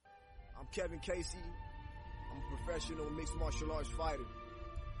Kevin Casey. I'm a professional mixed martial arts fighter.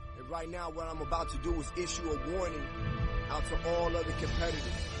 And right now what I'm about to do is issue a warning out to all other competitors.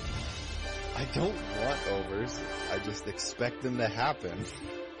 I don't want overs. I just expect them to happen.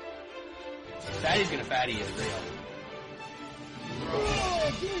 Fatty's gonna fatty is real.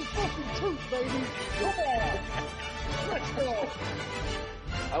 Oh, give me fucking truth, baby. Come on. Let's go.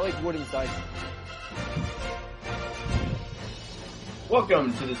 I like wooden sides.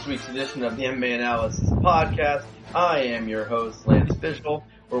 Welcome to this week's edition of the MMA Analysis Podcast. I am your host, Lance Fishel.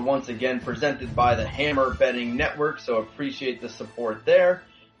 We're once again presented by the Hammer Betting Network, so appreciate the support there.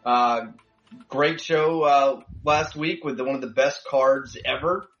 Great show last week with one of the best cards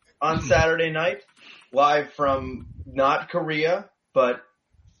ever on Saturday night, live from not Korea, but,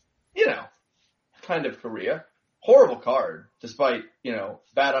 kind of Korea. Horrible card, despite,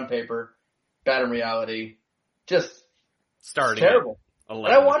 bad on paper, bad in reality, just starting terrible.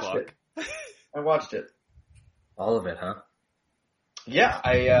 But I watched it. All of it, huh? Yeah,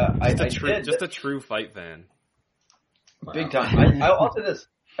 I did. Just a true fight fan. Wow. Big time. I'll say this.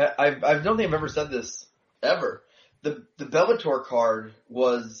 I don't think I've ever said this ever. The Bellator card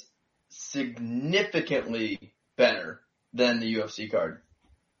was significantly better than the UFC card.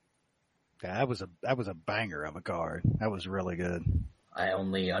 Yeah, that was a banger of a card. That was really good. I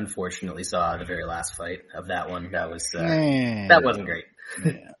only unfortunately saw the very last fight of that one. That was Man. that wasn't great.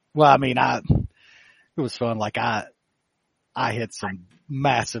 Yeah. Well, I mean, it was fun. Like I hit some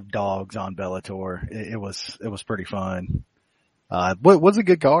massive dogs on Bellator. It was pretty fun. Was a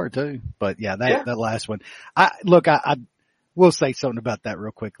good card too. But yeah, that last one. I will say something about that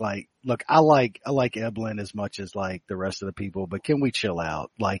real quick. Like, look, I like Eblin as much as like the rest of the people, but can we chill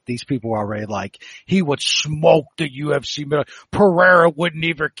out? Like these people are already like, he would smoke the UFC. Pereira wouldn't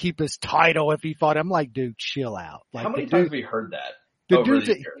even keep his title if he fought. I'm like, dude, chill out. Like, how many times have we heard that?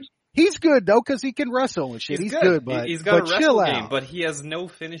 He's good though, cause he can wrestle and shit. He's good, but he's got a wrestle game, out. but he has no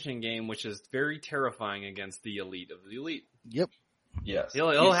finishing game, which is very terrifying against the elite of the elite. Yep. Yes.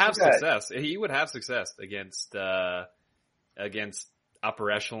 He'll have success. He would have success against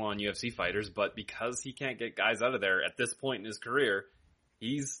upper echelon UFC fighters, but because he can't get guys out of there at this point in his career,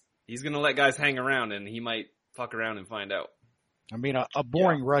 he's gonna let guys hang around and he might fuck around and find out. I mean, a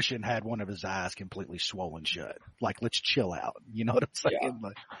boring Russian had one of his eyes completely swollen shut. Like, let's chill out. You know what I'm saying? Yeah.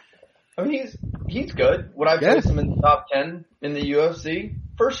 Like, I mean, he's good. Would I place him in the top 10 in the UFC?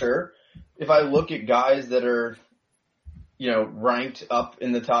 For sure. If I look at guys that are, ranked up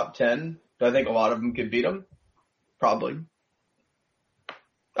in the top 10, do I think a lot of them could beat him? Probably.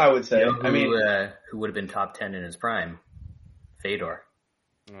 I would say. Who would have been top 10 in his prime? Fedor.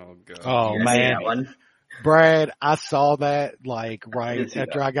 Oh god. Oh man. That one? Brad, I saw that right after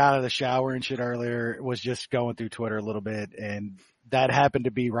that. I got out of the shower and shit earlier, was just going through Twitter a little bit, and that happened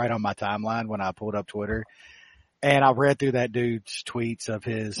to be right on my timeline when I pulled up Twitter. And I read through that dude's tweets of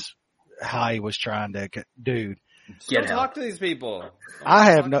how he was trying to, dude. Don't talk to these people.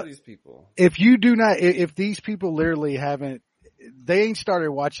 These people. If these people literally they ain't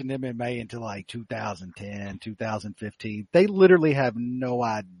started watching MMA until like 2010, 2015. They literally have no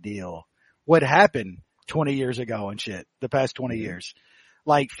idea what happened 20 years ago and shit, the past 20 years.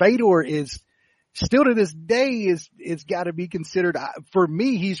 Like Fedor is still to this day is got to be considered, for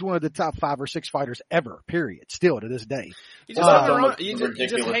me, he's one of the top 5 or 6 fighters ever, period. Still to this day. You just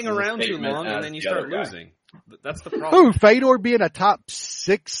hang around too long and then you start losing. That's the problem. Who, Fedor being a top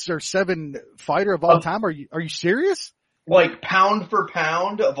 6 or 7 fighter of all time? Are you serious? Like pound for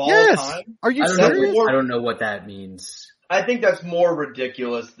pound of all time? Are you serious? I don't know what that means. I think that's more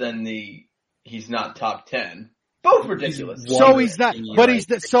ridiculous than he's not top 10. Both ridiculous. So he's not, but he's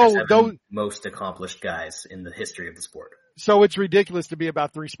those most accomplished guys in the history of the sport. So it's ridiculous to be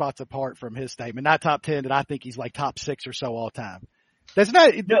about 3 spots apart from his statement. Not top 10, and I think he's like top 6 or so all time. That's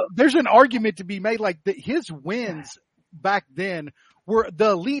not. No. There's an argument to be made like his wins back then were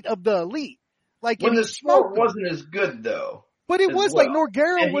the elite of the elite. Like when the sport wasn't as good though. But it was like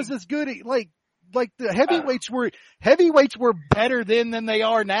Norgaro was as good. Like the heavyweights were better then than they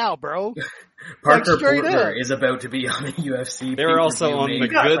are now, bro. Parker Porter is about to be on the UFC. They're also on the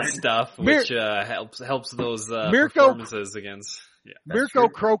good stuff, which helps those performances against. Yeah, Mirko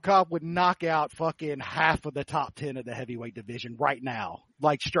Krokop would knock out fucking half of the top 10 of the heavyweight division right now,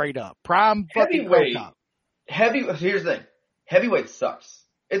 like straight up. Prime fucking Krokop. Here's the thing: heavyweight sucks.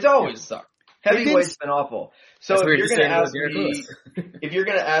 It's always sucked. Heavyweight's been awful. So if you're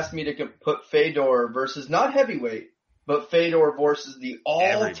going to ask me to put Fedor versus not heavyweight, but Fedor versus the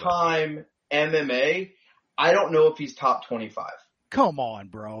all-time MMA, I don't know if he's top 25. Come on,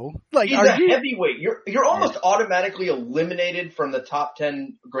 bro. Like, he's a heavyweight. You're almost automatically eliminated from the top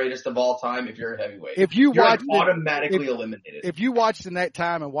 10 greatest of all time if you're a heavyweight. You're automatically eliminated. If you watched in that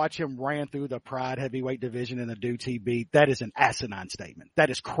time and watch him ran through the Pride heavyweight division and the dudes he beat, that is an asinine statement. That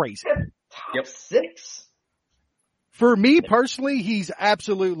is crazy. Top 6. For me personally, he's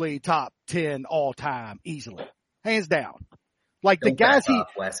absolutely top 10 all time, easily, hands down. Like Don't the guys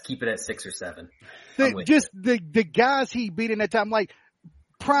Wes, keep it at 6 or 7. The guys he beat in that time, like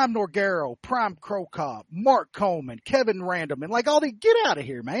Prime Norgaro, Prime Crow Cop, Mark Coleman, Kevin Random, and like all the get out of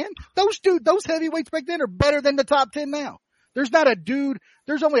here, man. Those heavyweights back then are better than the top 10 now. There's not a dude,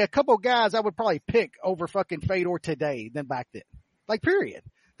 there's only a couple guys I would probably pick over fucking Fedor today than back then. Like, period.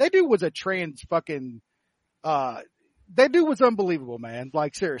 That dude was a that dude was unbelievable, man.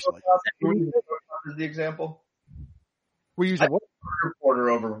 Like, seriously. Is the example? We're using what? Reporter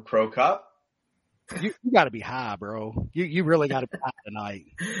over Crow Cop. You gotta be high, bro. You really gotta be high tonight.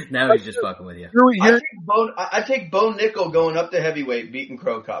 Now he's just fucking with you. I take Bo Nickel going up to heavyweight beating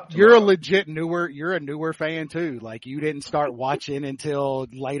Crow Cop tomorrow. You're a legit you're a newer fan too. Like, you didn't start watching until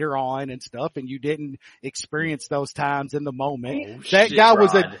later on and stuff, and you didn't experience those times in the moment. He's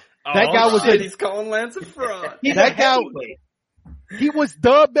calling Lance a fraud. He was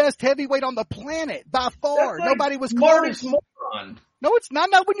the best heavyweight on the planet by far. Nobody was close. Moron. No, it's not.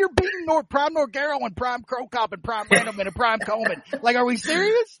 Not when you're beating Prime Norgaro and Prime Crow Cop and Prime Random and Prime Coleman. Like, are we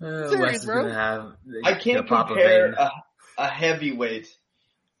serious? Serious, bro. I can't compare a heavyweight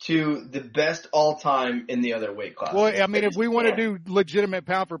to the best all time in the other weight class. Well, I mean, if we want to do legitimate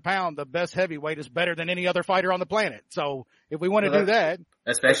pound for pound, the best heavyweight is better than any other fighter on the planet. So if we want to do that,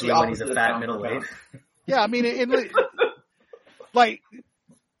 especially when he's a fat middleweight. Yeah, I mean,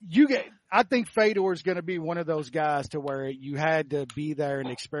 I think Fedor is going to be one of those guys to where you had to be there and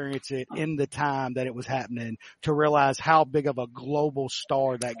experience it in the time that it was happening to realize how big of a global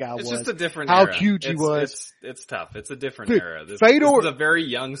star that guy was. It's just a different how era. huge he was. It's tough. It's a different era. This is a very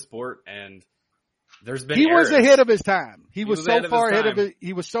young sport, and there's been was eras. ahead of his time. He was so far ahead of it.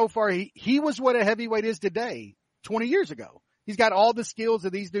 He was so far. He was what a heavyweight is today, 20 years ago. He's got all the skills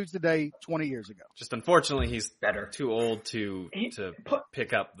of these dudes today 20 years ago. Just unfortunately, he's too old to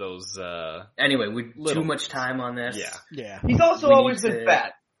pick up those, Anyway, too much time on this. Yeah. He's also always been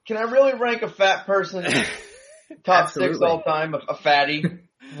fat. Can I really rank a fat person top 6 all time? A fatty?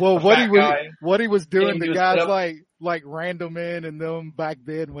 Well, what he was doing to guys like Random Man and them back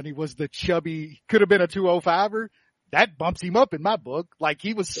then when he was the chubby, could have been a 205er. That bumps him up in my book. Like,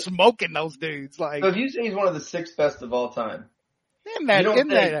 he was smoking those dudes. Like, so if you say he's one of the 6 best of all time, in that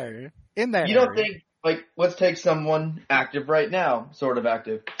area, you don't think, like, let's take someone active right now, sort of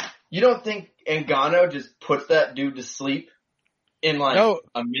active. You don't think Ngannou just puts that dude to sleep in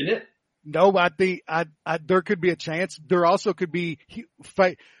a minute? No, I think there could be a chance. There also could be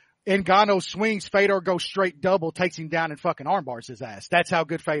Ngannou swings, Fedor goes straight double, takes him down and fucking armbars his ass. That's how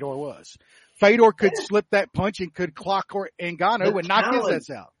good Fedor was. Fedor could slip that punch and could clock Ngannou and knock his ass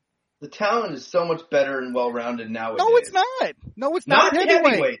out. The talent is so much better and well-rounded nowadays. No, it's not. No, it's not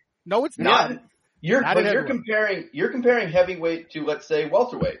heavyweight. No, it's not. You're comparing heavyweight to, let's say,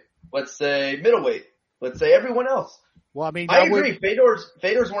 welterweight. Let's say middleweight. Let's say everyone else. Well, I mean, I agree.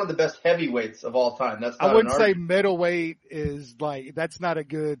 Fedor's one of the best heavyweights of all time. That's not I wouldn't say middleweight is that's not a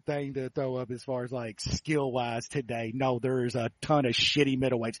good thing to throw up as far as skill wise today. No, there's a ton of shitty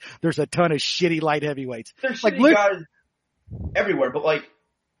middleweights. There's a ton of shitty light heavyweights. There's shitty guys everywhere, but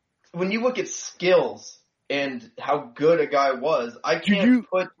when you look at skills and how good a guy was, I can't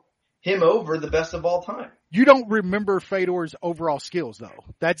put him over the best of all time. You don't remember Fedor's overall skills, though.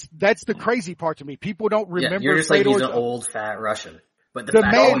 That's the crazy part to me. People don't remember. Yeah, you're just Fedor's he's an old fat Russian, but the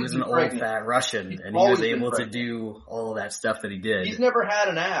fact that he was an old fat Russian and he was able to do all of that stuff that he did. He's never had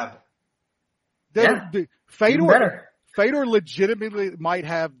an ab. Fedor legitimately might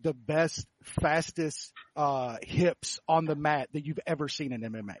have the best, fastest hips on the mat that you've ever seen in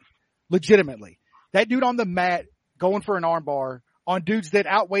MMA. Legitimately, that dude on the mat going for an armbar on dudes that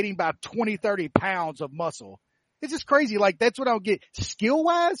outweighed him by 20, 30 pounds of muscle. It's just crazy. That's what I don't get. Skill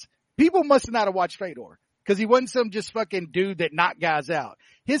wise, people must not have watched Fedor because he wasn't some just fucking dude that knocked guys out.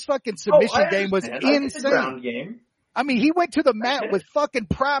 His fucking submission game was insane. Game. I mean, he went to the mat with fucking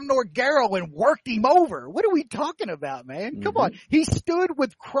Prime Norgaro and worked him over. What are we talking about, man? Come on. He stood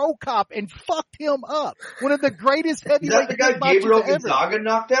with Crow Cop and fucked him up. One of the greatest heavyweight kickboxers ever. Is that the guy Gabriel Gonzaga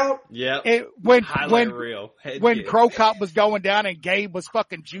knocked out? Yeah. When Crow Cop was going down and Gabe was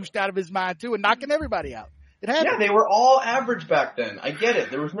fucking juiced out of his mind too and knocking everybody out. It happened. Yeah, they were all average back then. I get it.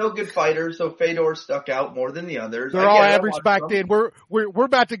 There was no good fighters, so Fedor stuck out more than the others. They're all average back then. We're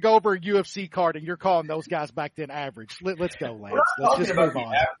about to go over a UFC card, and you're calling those guys back then average. Let's go, Lance. Let's just move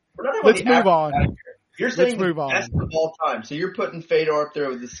on. Let's move on. You're saying the best of all time, so you're putting Fedor up there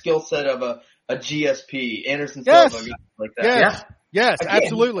with the skill set of a GSP, Anderson Silva, guys like that. Yes,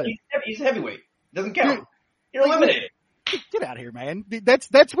 absolutely. He's a heavyweight. Doesn't count. You're eliminated. Get out of here, man.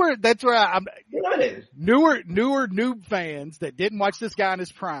 That's where I'm. Newer noob fans that didn't watch this guy in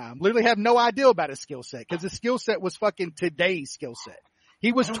his prime literally have no idea about his skill set because his skill set was fucking today's skill set.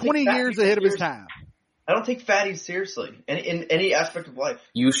 He was 20 years ahead of his time. I don't take fatties seriously in any aspect of life.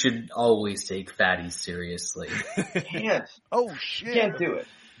 You should always take fatties seriously. Can't. Oh shit. You can't do it.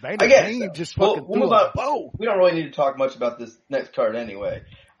 I guess. Just fucking we'll move on. We don't really need to talk much about this next card anyway.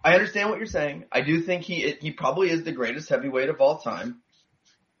 I understand what you're saying. I do think he probably is the greatest heavyweight of all time,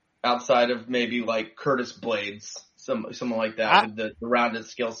 outside of maybe like Curtis Blades, someone like that with the rounded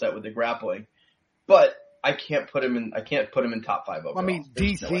skill set with the grappling. But I can't put him in top 5 overall. I mean,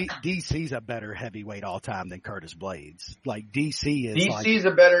 DC's a better heavyweight all time than Curtis Blades. Like DC's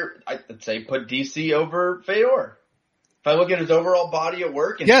a better. I'd say put DC over Fedor. If I look at his overall body of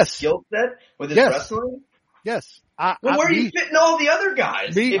work and his skill set with his wrestling. Yes. Where are you fitting all the other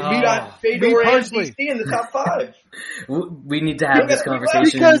guys? If you got Fedor and DC in the top 5. We need to have this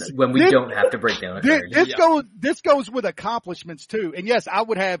conversation when we don't have to break down a card. This goes with accomplishments too. And yes, I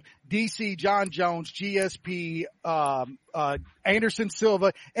would have DC, John Jones, GSP, Anderson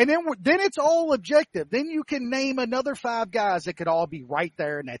Silva, and then it's all objective. Then you can name another 5 guys that could all be right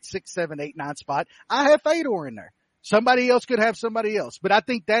there in that 6, 7, 8, 9 spot. I have Fedor in there. Somebody else could have somebody else, but I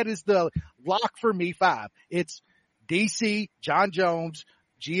think that is the lock for me 5. It's DC, John Jones,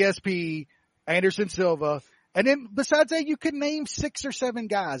 GSP, Anderson Silva, and then besides that, you could name 6 or 7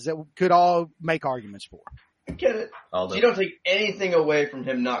 guys that could all make arguments for. I get it. So you don't take anything away from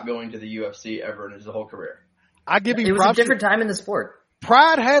him not going to the UFC ever in his whole career. I give him It was a different time in the sport.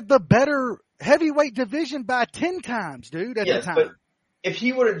 Pride had the better heavyweight division by 10 times, dude, at the time. But if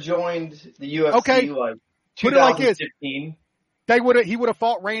he would have joined the UFC like 2015, put it like this. He would have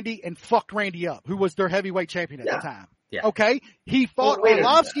fought Randy and fucked Randy up, who was their heavyweight champion at the time. Yeah. Okay? He fought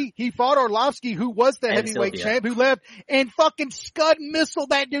Orlovsky. He fought Orlovsky, who was the heavyweight champ, who left and fucking scud missile.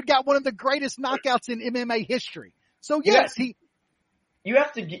 That dude got one of the greatest knockouts in MMA history. So yes, you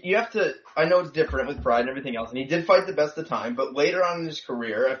have to, I know it's different with Pride and everything else, and he did fight the best of the time, but later on in his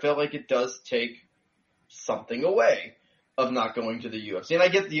career, I feel like it does take something away of not going to the UFC. And I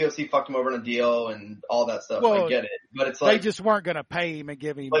get the UFC fucked him over on a deal and all that stuff. Well, I get it. But it's like, they just weren't going to pay him and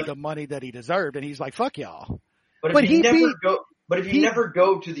give him the money that he deserved. And he's like, fuck y'all. But if you never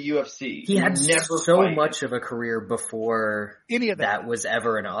go to the UFC, he had so much of a career before any of that was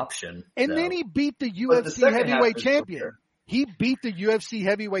ever an option. And then he beat the UFC heavyweight champion. He beat the UFC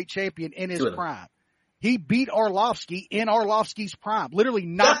heavyweight champion in his prime. He beat Orlovsky in Orlovsky's prime. Literally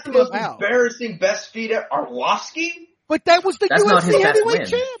knocked him out. That's the most embarrassing best feat at Orlovsky? But that was the UFC heavyweight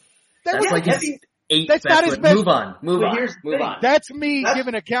champ. That's like his 8th best win. Move on. That's me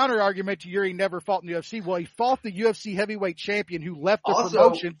giving a counter argument to Yuri never fought in the UFC. Well, he fought the UFC heavyweight champion who left the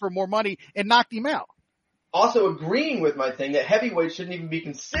promotion for more money and knocked him out. Also agreeing with my thing that heavyweight shouldn't even be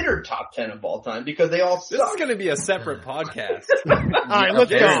considered top 10 of all time because they all suck. This is going to be a separate podcast. All right,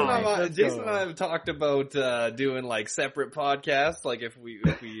 let's go. Jason and I have talked about doing like separate podcasts, like if we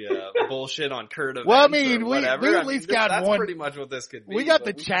bullshit on Kurt events. Well, I mean, we at least got that's one. That's pretty much what this could be. We got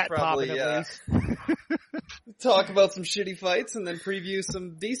the chat popping at least. Talk about some shitty fights and then preview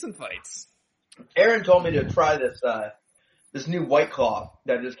some decent fights. Aaron told me to try this new White Claw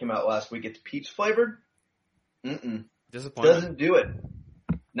that just came out last week. It's peach flavored. Disappointing. Doesn't do it.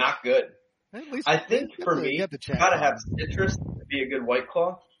 Not good. I think for me, you gotta have citrus to be a good White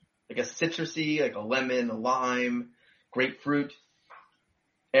Claw. Like a citrusy, like a lemon, a lime, grapefruit.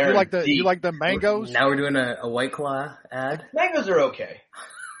 Aaron, you like the mangoes? Now we're doing a White Claw ad. Mangoes are okay.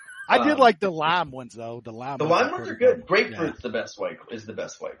 I did like the lime ones though. The lime ones are good. Grapefruit's the best White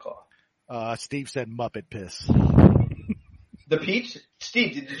Claw. Steve said Muppet piss. The peach?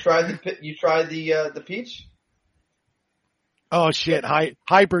 Steve, did you try the peach? Oh shit,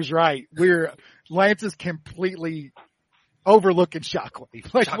 Hyper's right. Lance is completely overlooking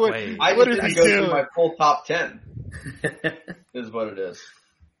Shockwave. Like, Shockwave. What did he go through my full top 10? Is what it is.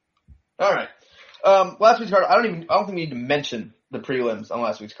 All right. Last week's card. I don't think we need to mention the prelims on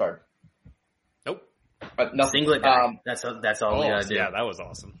last week's card. Nope. Singlet guy. That's all we gotta do. Yeah, that was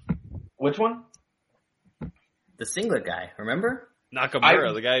awesome. Which one? The singlet guy. Remember?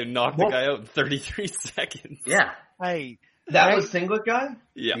 Nakamura, the guy who knocked the guy out in 33 seconds. Yeah. Hey, That was Singlet guy?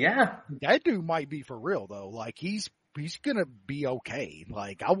 Yeah. That dude might be for real though. Like he's gonna be okay.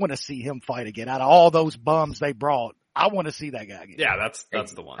 Like I want to see him fight again. Out of all those bums they brought, I want to see that guy again. Yeah,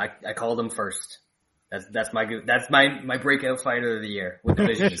 that's the one. I called him first. That's my breakout fighter of the year with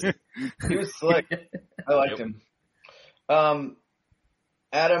divisions. He was slick. I liked him.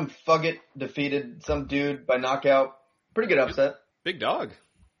 Adam Fuggett defeated some dude by knockout. Pretty good upset. Big dog.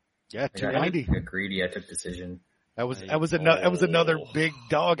 Yeah, 290. Greedy. I took decision. That was another big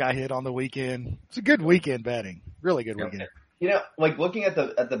dog I hit on the weekend. It's a good weekend betting. Really good weekend. You know, like looking at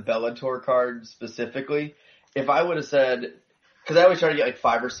the Bellator card specifically, if I would have said, because I always try to get like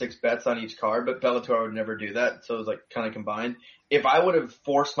 5 or 6 bets on each card, but Bellator would never do that, so it was like kind of combined. If I would have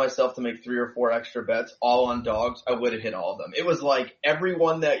forced myself to make 3 or 4 extra bets all on dogs, I would have hit all of them. It was like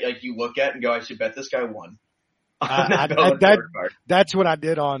everyone that like you look at and go, I should bet this guy won. That's what I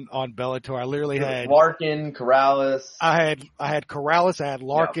did on Bellator. I literally had Larkin, Corrales. I had Corrales. I had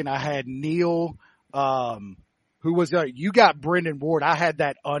Larkin. Yep. I had Neal. Who was there? You got Brendan Ward. I had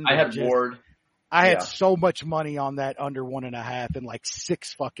that under. I had Ward. I had so much money on that under 1.5 and like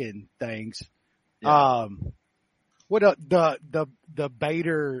 6 fucking things. Yeah. The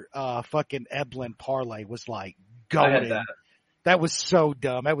Bader fucking Eblin parlay was like going. I had that. That was so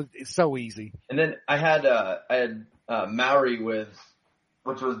dumb. That was so easy. And then I had Maori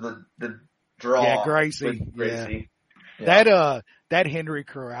which was the draw. Yeah, Gracie. Yeah. That Henry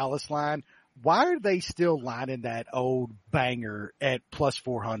Corrales line. Why are they still lining that old banger at plus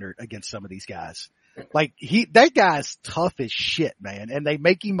 400 against some of these guys? Like that guy's tough as shit, man. And they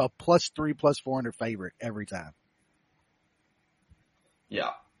make him a plus 3, plus 400 favorite every time.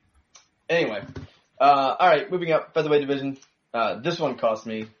 Yeah. Anyway. All right. Moving up, featherweight division. This one cost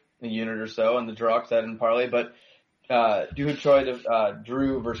me a unit or so on the draw because I didn't parlay, but Doo Choi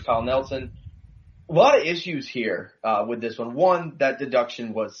Drew versus Kyle Nelson. A lot of issues here with this one. One, that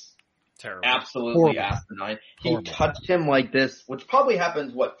deduction was terrible. Absolutely asinine. He touched him like this, which probably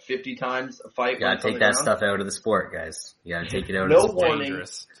happens, 50 times a fight? You gotta take that stuff out of the sport, guys. You gotta take it out of the sport. No warning,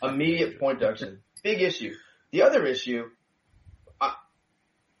 immediate point deduction. Big issue. The other issue,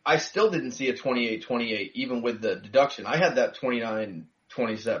 I still didn't see a 28-28 even with the deduction. I had that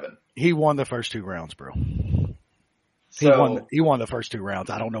 29-27. He won the first 2 rounds, bro. He won the first 2 rounds.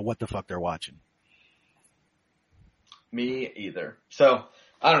 I don't know what the fuck they're watching. Me either. So,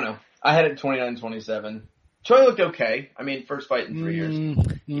 I don't know. I had it 29-27. Choi looked okay. I mean, first fight in 3 years.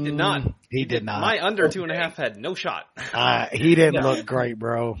 He did not. He did not. My under 2.5 had no shot. He didn't look great,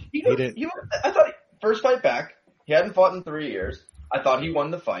 bro. He didn't. I thought first fight back. He hadn't fought in 3 years. I thought he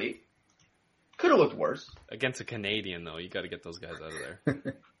won the fight. Could have looked worse. Against a Canadian, though, you got to get those guys out of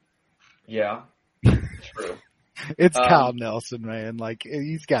there. Yeah, true. It's Kyle Nelson, man. Like,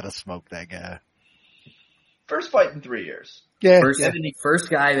 he's got to smoke that guy. First fight in 3 years. Yeah. First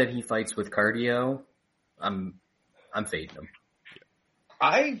guy that he fights with cardio, I'm fading him.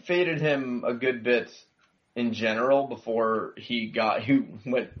 I faded him a good bit in general before he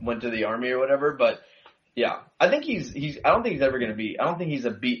went to the army or whatever, but yeah, I think I don't think he's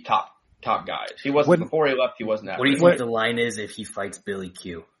a beat top guy. He wasn't before he left. He wasn't after. What do you think the line is if he fights Billy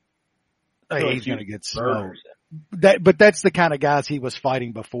Q? He's going to get smoked. But that's the kind of guys he was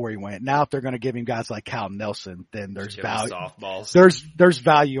fighting before he went. Now, if they're going to give him guys like Kyle Nelson, then there's value. Softballs. There's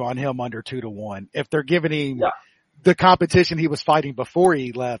value on him under 2-1. If they're giving him the competition he was fighting before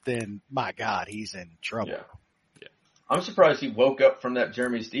he left, then my God, he's in trouble. Yeah. I'm surprised he woke up from that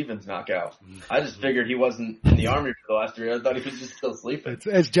Jeremy Stevens knockout. I just figured he wasn't in the army for the last 3 years. I thought he was just still sleeping.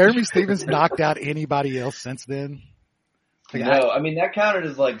 Has Jeremy Stevens knocked out anybody else since then? No, I mean, that counted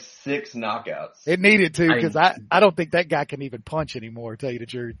as like 6 knockouts. It needed to, because I don't think that guy can even punch anymore, to tell you the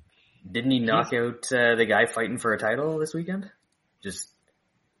truth. Didn't he knock out the guy fighting for a title this weekend? Just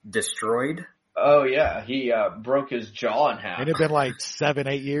destroyed? Oh, yeah. He broke his jaw in half. It had been like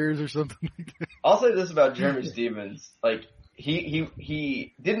 7-8 years or something. I'll say this about Jeremy Stevens. Like,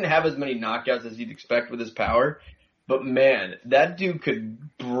 he didn't have as many knockouts as you'd expect with his power, but man, that dude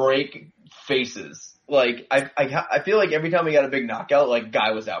could break faces. Like, I feel like every time he got a big knockout, like,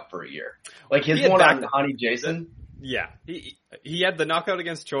 guy was out for a year. Like, his one on Honey Jason. Yeah. He had the knockout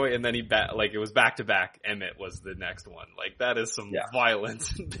against Choi, and then it was back-to-back. Emmett was the next one. Like, that is some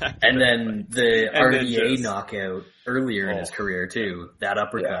violence. And then the RDA knockout earlier in his career, too. That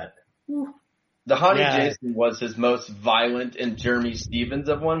uppercut. Yeah. The Honey Jason was his most violent and Jeremy Stevens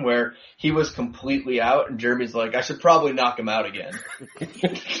of one, where he was completely out, and Jeremy's like, I should probably knock him out again.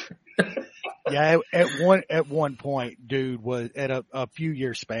 Yeah, at one point, dude was at a few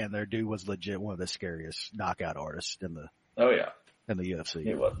year span there. Dude was legit one of the scariest knockout artists in the UFC.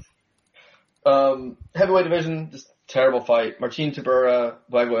 He was. Heavyweight division, just terrible fight. Marcin Tybura,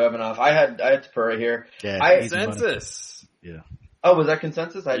 Blagojev. I had Tybura here. Yeah, consensus. Yeah. Oh, was that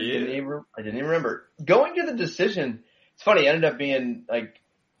consensus? I didn't even remember. Going to the decision, it's funny, it ended up being like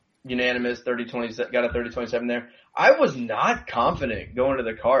unanimous, 30-27, got a 30-27 there. I was not confident going to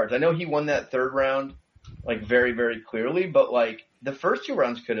the cards. I know he won that third round, like very, very clearly, but like the first 2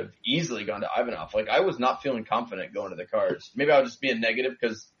 rounds could have easily gone to Ivanov. Like I was not feeling confident going to the cards. Maybe I was just being negative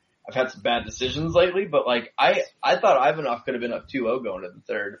because I've had some bad decisions lately, but like I thought Ivanov could have been up 2-0 going to the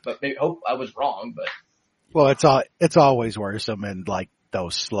third, but maybe hope I was wrong, but. Well, it's always worrisome in like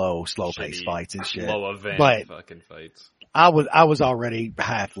those slow paced fights and shit. Low event fucking fights. I was already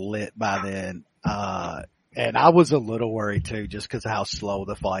half lit by then. And I was a little worried too, just cause of how slow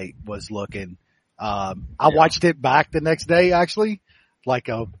the fight was looking. I watched it back the next day actually, like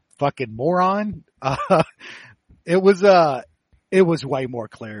a fucking moron. It was way more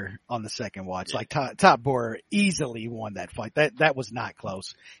clear on the second watch. Like Top Boer easily won that fight. That was not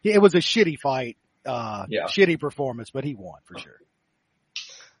close. It was a shitty fight. Shitty performance, but he won for sure.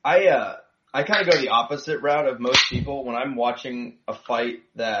 I kind of go the opposite route of most people. When I'm watching a fight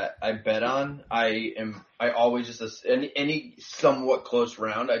that I bet on, I always just, any somewhat close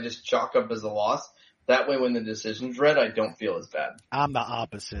round, I just chalk up as a loss. That way when the decision's read, I don't feel as bad. I'm the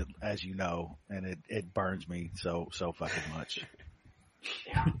opposite, as you know, and it burns me so fucking much.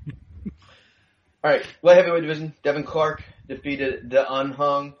 Yeah. All right. Light heavyweight division. Devin Clark defeated the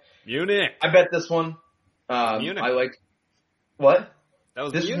unhung Munich. I bet this one. Munich. I like what? That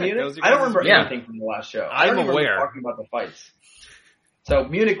was this Munich. Munich? I don't remember anything from the last show. I don't even remember talking about the fights. So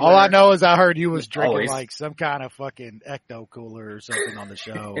Munich. All I know is I heard you was drinking like some kind of fucking ecto cooler or something on the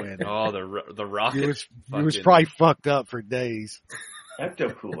show, and the rocket. You was probably fucked up for days.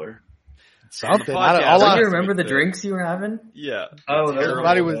 Ecto cooler. Something. Do you remember the drinks you were having? Yeah. Oh,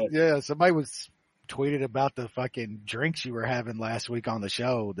 somebody was tweeted about the fucking drinks you were having last week on the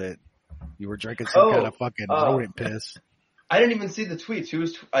show, that you were drinking some kind of fucking rodent piss. I didn't even see the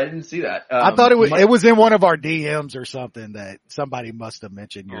tweets. I didn't see that. I thought it was in one of our DMs or something that somebody must have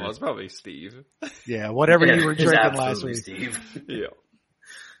mentioned. It's probably Steve. Yeah, whatever you were drinking last week. Steve. Yeah.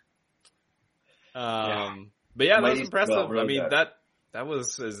 But yeah, that was impressive. Really I mean,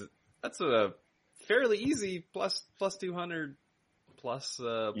 that's a fairly easy plus 200 plus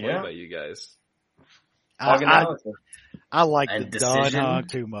play by you guys. I like the Dunhog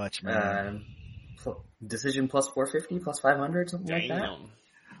too much, man. Decision plus 450, plus 500, something like that.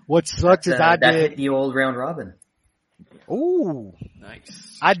 What sucks is I did hit the old round robin. Ooh,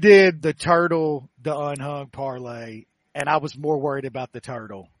 nice. I did the turtle, the unhung parlay, and I was more worried about the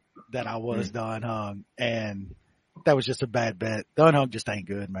turtle than I was the unhung, and that was just a bad bet. The unhung just ain't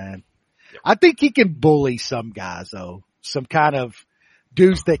good, man. Yep. I think he can bully some guys though, some kind of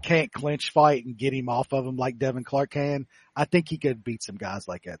dudes that can't clinch fight and get him off of him like Devin Clark can. I think he could beat some guys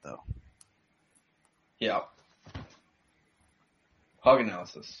like that though. Yeah. Hog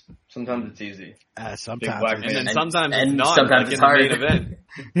analysis. Sometimes it's easy. Sometimes. And then sometimes it's not. Sometimes like it's in hard. the main event.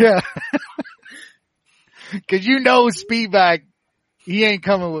 Yeah. Cause you know Speedback, he ain't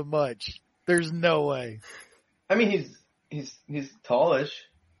coming with much. There's no way. I mean, he's tallish.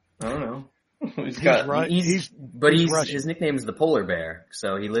 I don't know. His nickname is the polar bear,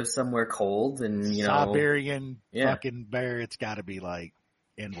 so he lives somewhere cold and, you know. Siberian fucking bear, it's gotta be like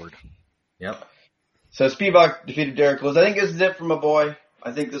inward. Yep. So Spivak defeated Derek Lewis. I think this is it for my boy.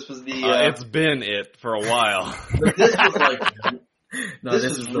 I think this was the. It's been it for a while. But this was like. this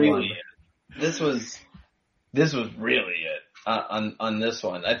is really it. This was really it on this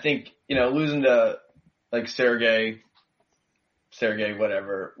one. I think losing to like Sergey,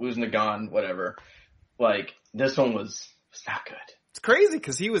 whatever, losing to Gon, whatever. Like this one was not good. It's crazy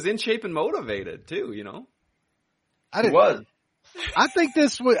because he was in shape and motivated too. He was. I think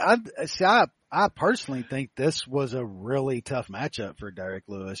this would. I personally think this was a really tough matchup for Derek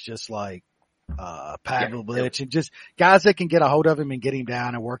Lewis, just like Pavlovich, and just guys that can get a hold of him and get him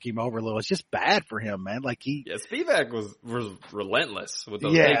down and work him over a little. It's just bad for him, man. Like Spivak was relentless with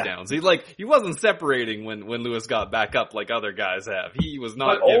those takedowns. He wasn't separating when Lewis got back up like other guys have. He was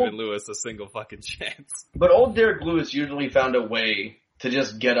not giving Lewis a single fucking chance. But old Derek Lewis usually found a way to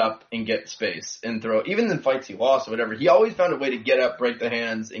just get up and get space and throw. Even in fights he lost or whatever, he always found a way to get up, break the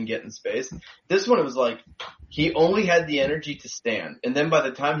hands, and get in space. This one, it was like he only had the energy to stand. And then by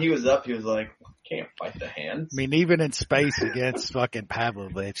the time he was up, he was like, can't fight the hands. I mean, even in space against fucking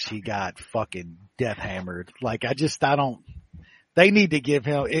Pavlovich, he got fucking death hammered. Like, they need to give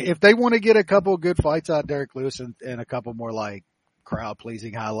him, if they want to get a couple of good fights out of Derek Lewis and a couple more like crowd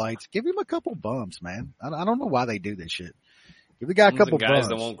pleasing highlights, give him a couple bumps, man. I don't know why they do this shit. We got a couple guys bumps.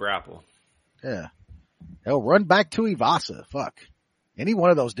 that won't grapple. Yeah. Hell, run back to Ivasa. Fuck. Any one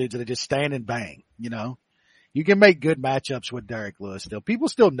of those dudes that just stand and bang, you know? You can make good matchups with Derek Lewis still. People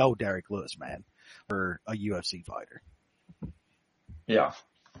still know Derek Lewis, man, for a UFC fighter. Yeah.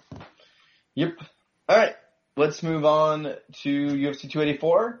 Yep. All right. Let's move on to UFC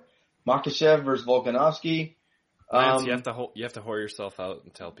 284. Makhachev versus Volkanovski. Lance, you have to whore yourself out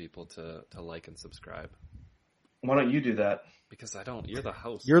and tell people to like and subscribe. Why don't you do that? Because I don't. You're the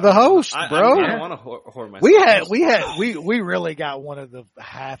host. You're the host, bro. I don't want to whore myself. We really got one of the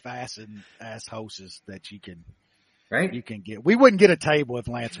half-ass hosts that you can get. We wouldn't get a table if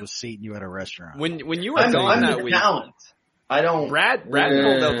Lance was seating you at a restaurant. When you were gone that week, talent. I don't. Brad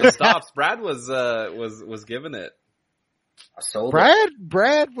pulled out the stops. Brad was giving it.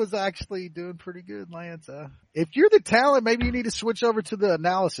 Brad was actually doing pretty good, Lance. If you're the talent, maybe you need to switch over to the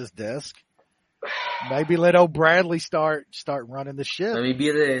analysis desk. Maybe let old Bradley start running the ship. Let me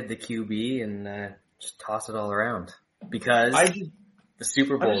be the QB and just toss it all around. Because the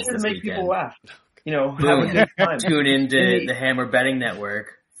Super Bowl is this make weekend. People laugh. You know, have a good time. Tune into the Hammer Betting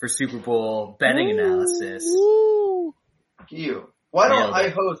Network for Super Bowl betting analysis. You. Why don't I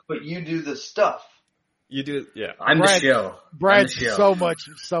host, but you do the stuff? You do, yeah. I'm the show. Brad's so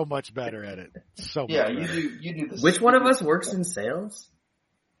much better at it. So much better. You do the. Which one of us works in sales?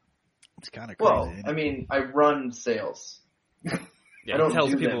 It's kind of crazy. Well, I mean, I run sales. Yeah, he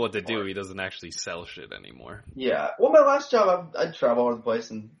tells people what to do. He doesn't actually sell shit anymore. Yeah. Well, my last job, I'd travel all over the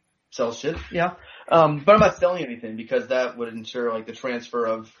place and sell shit. Yeah. But I'm not selling anything because that would ensure like the transfer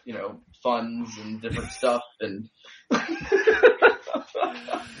of, you know, funds and different stuff and.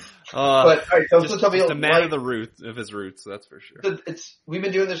 But all right, so tell me, the man of his roots, that's for sure. We've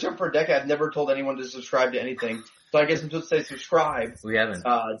been doing this show for a decade. I've never told anyone to subscribe to anything, so I guess I'm supposed to say subscribe. We haven't.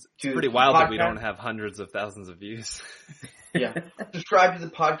 It's pretty wild that we don't have hundreds of thousands of views. Yeah, subscribe to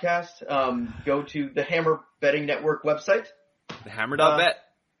the podcast. Go to the Hammer Betting Network website. The Hammer.bet.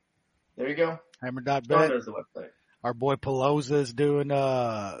 There you go. Hammer.bet. There's the website. Our boy Pezzola's doing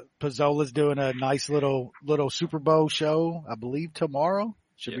a nice little Super Bowl show, I believe tomorrow.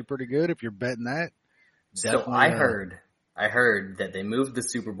 Should be pretty good if you're betting that. So I heard that they moved the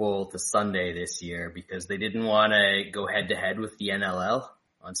Super Bowl to Sunday this year because they didn't want to go head to head with the NLL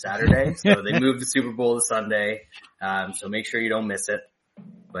on Saturday. So they moved the Super Bowl to Sunday. So make sure you don't miss it.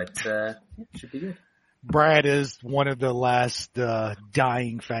 But, it should be good. Brad is one of the last,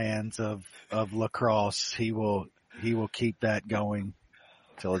 dying fans of lacrosse. He will keep that going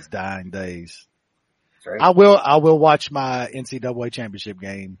till his dying days. Right. I will watch my NCAA championship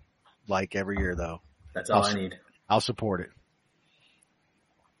game like every year though. That's all I need. I'll support it.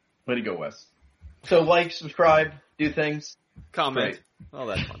 Way to go, Wes. So like, subscribe, do things. Comment. All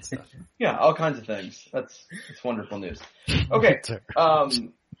that fun stuff. Yeah, all kinds of things. It's wonderful news. Okay.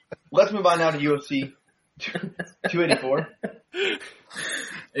 Let's move on now to UFC 284.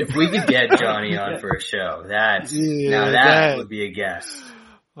 If we could get Johnny on for a show, that would be a guest.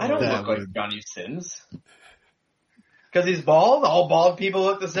 I don't look like Johnny Sins. Because he's bald? All bald people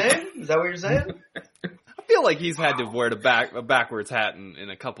look the same? Is that what you're saying? I feel like he's had to wear a backwards hat in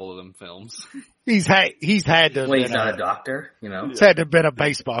a couple of them films. He's had to. Well, he's not a doctor, you know. He's had to have been a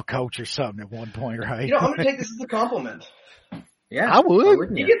baseball coach or something at one point, right? You know, I'm going to take this as a compliment. Yeah, I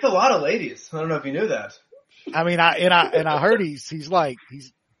would. He gets a lot of ladies. I don't know if you knew that. I mean, I heard he's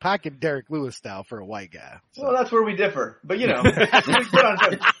packing Derek Lewis style for a white guy. So. Well, that's where we differ. But you know, good on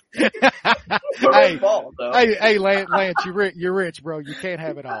him. Hey, Lance, you're rich, bro. You can't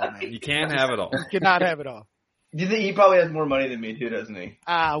have it all, man. You can't have it all. You cannot have it all. Do you think he probably has more money than me too, doesn't he?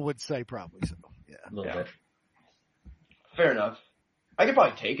 I would say probably so. Yeah, a little bit. Fair enough. I could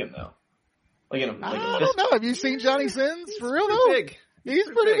probably take him though. I don't know. Have you seen Johnny Sins for real though? Big. He's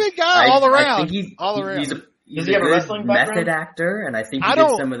a pretty big guy all around. I think Does he have a wrestling background? Method actor, and I think he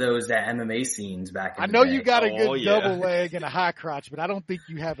did some of those MMA scenes back in the day. I know you got a good double leg and a high crotch, but I don't think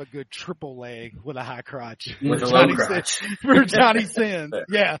you have a good triple leg with a high crotch. With a low crotch. For Johnny Sins.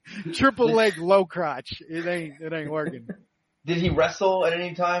 Yeah. Triple leg, low crotch. It ain't working. Did he wrestle at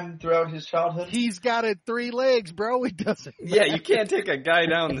any time throughout his childhood? He's got 3 legs, bro. He doesn't. Yeah, you can't take a guy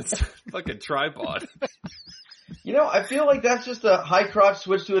down this fucking tripod. You know, I feel like that's just a high crotch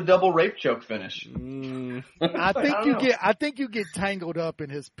switch to a double rape choke finish. I think you get tangled up in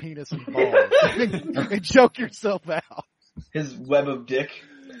his penis and balls and choke yourself out. His web of dick.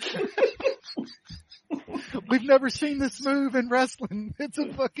 We've never seen this move in wrestling. It's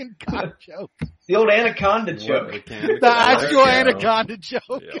a fucking cock choke. The old anaconda choke. The actual anaconda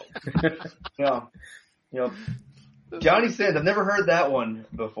choke. Yeah. Yep. Johnny Sins. I've never heard that one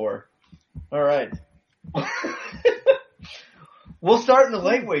before. All right. We'll start in the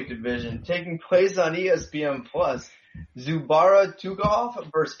lightweight division, taking place on ESPN Plus. Zubara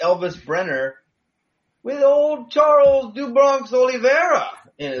Tukov versus Elvis Brenner, with old Charles Dubronx Oliveira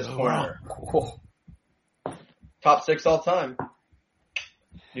in his corner. Cool. Top 6 all time.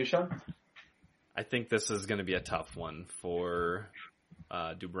 You, Sean? I think this is going to be a tough one for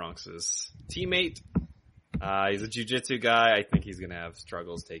Dubronx's teammate. He's a jiu-jitsu guy. I think he's going to have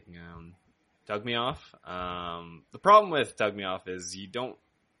struggles taking on Tugmioff. The problem with Tugmioff is he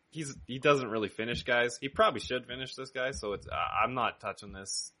doesn't really finish guys. He probably should finish this guy, so it's I'm not touching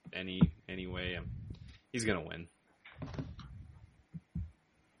this anyway. He's going to win.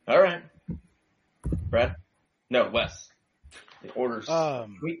 All right. Brad? No, Wes. The orders.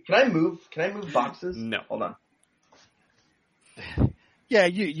 Wait, can I move boxes? No. Hold on. Yeah,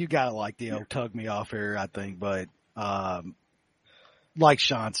 you gotta like the old tug me off here, I think, but like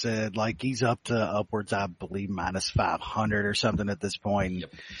Sean said, like he's up to upwards, I believe, minus 500 or something at this point.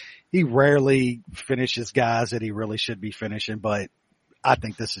 Yep. He rarely finishes guys that he really should be finishing, but I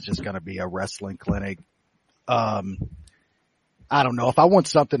think this is just gonna be a wrestling clinic. I don't know. If I want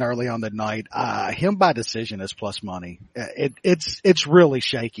something early on the night, him by decision is plus money. It's really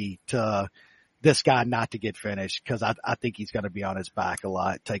shaky to this guy not to get finished, because I think he's going to be on his back a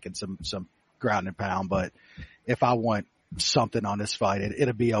lot, taking some ground and pound. But if I want something on this fight,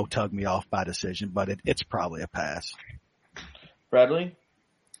 it'll be tug me off by decision, but it's probably a pass. Bradley?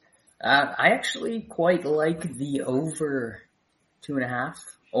 I actually quite like the over 2.5,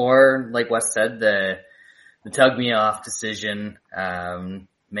 or like Wes said, the tug me off decision.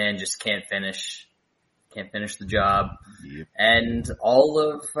 Man just can't finish the job. Yep. And all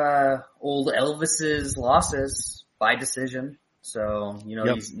of old Elvis's losses by decision. So,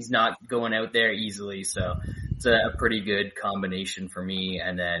 Yep. he's not going out there easily. So it's a pretty good combination for me.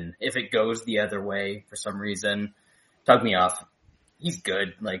 And then if it goes the other way for some reason, tug me off. He's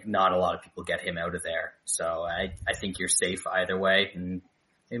good. Like, not a lot of people get him out of there. So I think you're safe either way, and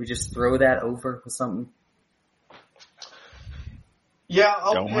maybe just throw that over with something. Yeah,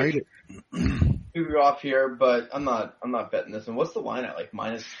 Don't hate it. You're off here, but I'm not betting this. And what's the line at? Like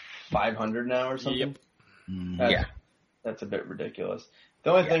minus 500 now or something? Yep. That's a bit ridiculous.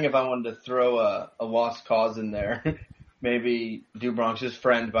 The only thing, if I wanted to throw a lost cause in there, maybe Dubronx's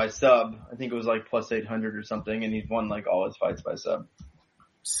friend by sub. I think it was like plus 800 or something, and he's won like all his fights by sub.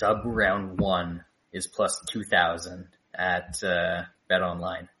 Sub round 1 is plus 2,000 at Bet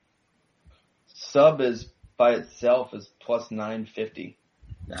Online. Sub is by itself is plus 950.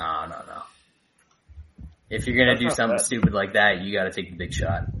 No. If you're gonna do something stupid like that, you gotta take the big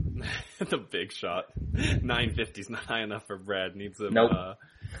shot. The big shot. 950's not high enough for Brad. Needs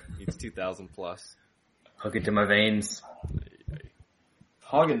 2,000 plus. Hook it to my veins.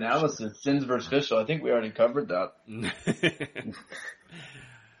 Hog analysis, Sins versus Fischl. I think we already covered that.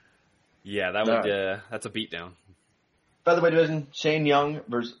 Yeah, that's a beatdown. Featherweight division, Shane Young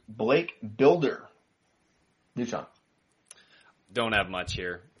versus Blake Bilder. Newton. Don't have much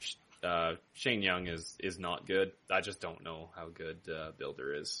here. Shane Young is not good. I just don't know how good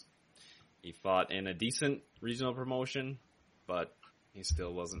Bilder is. He fought in a decent regional promotion, but he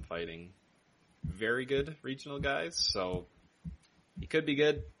still wasn't fighting very good regional guys, so he could be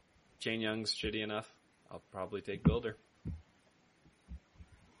good. Shane Young's shitty enough. I'll probably take Bilder.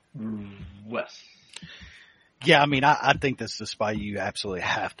 Wes. Yeah, I mean, I think this is a spot you absolutely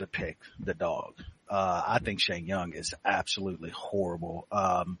have to pick the dog. I think Shane Young is absolutely horrible.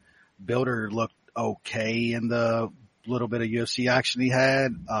 Bilder looked okay in the little bit of UFC action he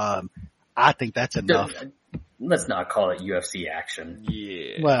had. I think that's enough. Let's not call it UFC action.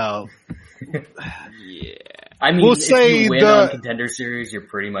 Yeah. Well, yeah. I mean, we'll if say you win on Contender Series, you're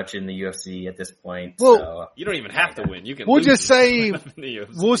pretty much in the UFC at this point. Well, so You don't even have to win. You can. we'll lose just say in the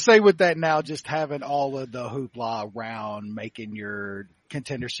UFC. we'll say with that now, just having all of the hoopla around making your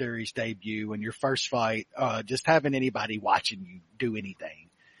Contender Series debut and your first fight, just having anybody watching you do anything.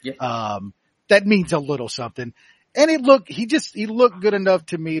 Yeah. That means a little something. And he looked good enough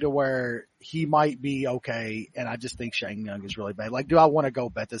to me to where he might be okay. And I just think Shane Young is really bad. Like, do I want to go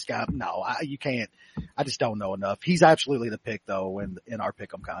bet this guy? No, you can't. I just don't know enough. He's absolutely the pick though. In our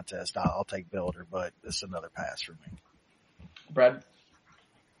pick'em contest, I'll take Bilder, but it's another pass for me. Brad?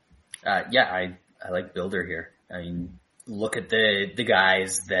 I like Bilder here. I mean, look at the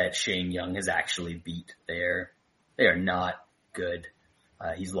guys that Shane Young has actually beat. They are not good.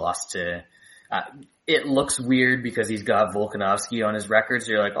 He's lost to, it looks weird because he's got Volkanovski on his record.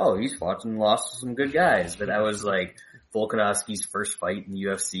 So you're like, oh, he's fought and lost to some good guys. But that was like Volkanovski's first fight in the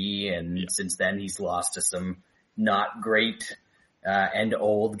UFC. And since then he's lost to some not great, and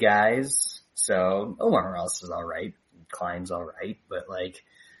old guys. So Omar Morales is all right. Klein's all right, but like,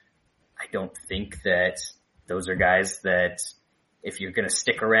 I don't think that those are guys that if you're going to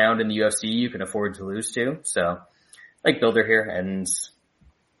stick around in the UFC, you can afford to lose to. So I like Bilder here, and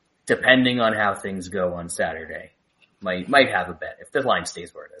depending on how things go on Saturday, might have a bet if the line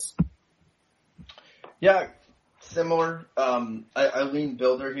stays where it is. Yeah, similar. I lean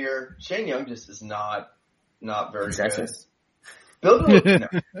Bilder here. Shane Young just is not very good. Bilder, no.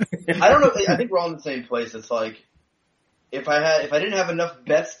 I don't know. I think we're all in the same place. It's like if I didn't have enough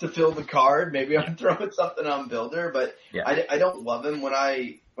bets to fill the card, maybe I'm throwing something on Bilder. But yeah. I don't love him. When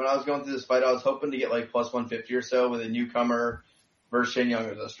I was going through this fight, I was hoping to get like plus 150 or so with a newcomer versus Shane Young,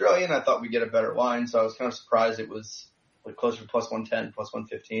 who's Australian. I thought we'd get a better line, so I was kind of surprised it was like closer to plus 110, plus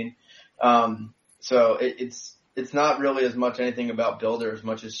 115. So it's not really as much anything about Bilder as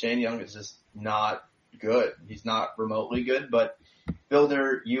much as Shane Young is just not good. He's not remotely good, but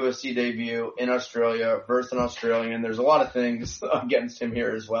Bilder, UFC debut in Australia versus an Australian. There's a lot of things against him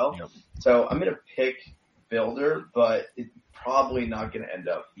here as well. Yep. So I'm going to pick Bilder, but it's probably not going to end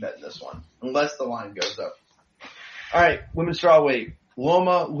up betting this one unless the line goes up. All right, women's strawweight.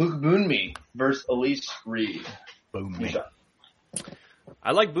 Loma Lukebunmi versus Elise Reed. Boomy.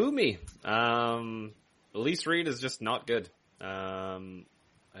 I like Boomy. Elise Reed is just not good.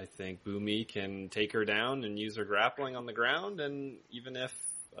 I think Boomy can take her down and use her grappling on the ground, and even if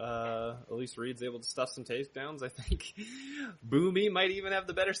Elise Reed's able to stuff some takedowns, I think Boomy might even have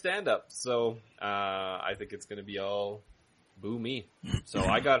the better stand-up. So I think it's going to be all Boomy. So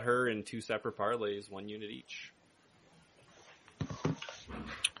I got her in 2 separate parlays, 1 unit each.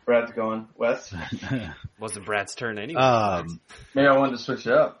 Brad's going. Wes? Wasn't Brad's turn anyway. Maybe I wanted to switch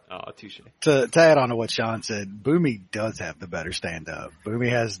it up. Oh, touche. To add on to what Sean said, Boomy does have the better stand-up. Boomy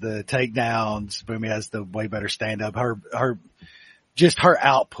has the takedowns. Boomy has the way better stand-up. Her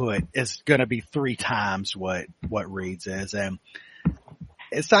output is going to be 3 times what Reed's is. And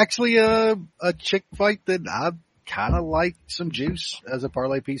it's actually a chick fight that I kind of like some juice as a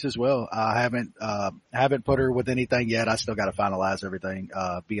parlay piece as well. I haven't put her with anything yet. I still got to finalize everything,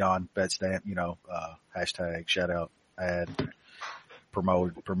 beyond Betstamp, hashtag shout out, ad,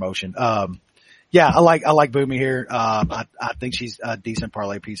 promotion. Yeah, I like Boomy here. I think she's a decent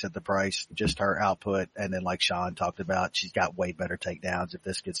parlay piece at the price, just her output. And then like Sean talked about, she's got way better takedowns. If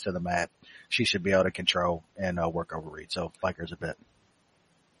this gets to the mat, she should be able to control and work over Reed. So like her's a bit.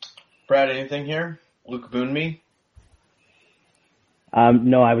 Brad, anything here? Lukebunmi?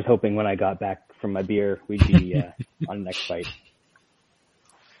 No, I was hoping when I got back from my beer, we'd be on the next fight.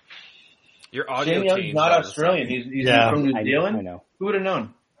 Your audio Shane Young's changed. not Australian. He's from New Zealand? I know. Who would have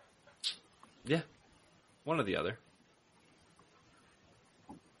known? Yeah. One or the other.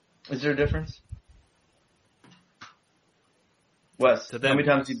 Is there a difference? Wes, how many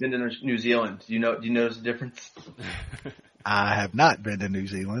times have you been to New Zealand? Do you notice a difference? I have not been to New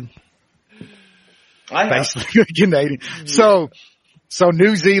Zealand. I have. Basically Canadian. So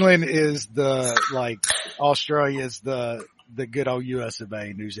New Zealand is Australia is the good old US of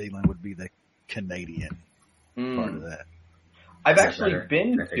A. New Zealand would be the Canadian part of that. I've actually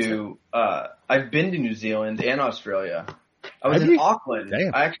been to New Zealand and Australia. I was in Auckland.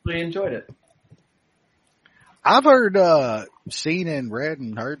 Damn. I actually enjoyed it. I've heard, seen and read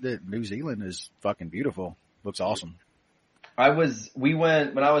and heard that New Zealand is fucking beautiful. Looks awesome. When I was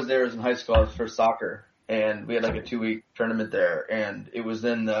there, I was in high school, I was for soccer, and we had like a 2-week tournament there, and it was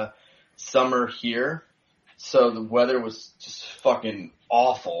in the summer here, so the weather was just fucking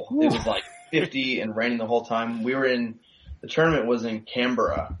awful. Ooh. It was like 50 and raining the whole time. The tournament was in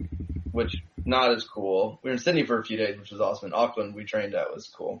Canberra, which not as cool. We were in Sydney for a few days, which was awesome. In Auckland, we trained at, was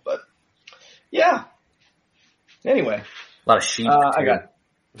cool, but yeah. Anyway. A lot of sheep. I got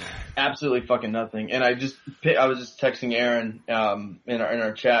absolutely fucking nothing. And I was just texting Aaron, in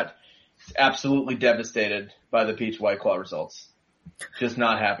our chat, absolutely devastated by the Peach White Claw results. Just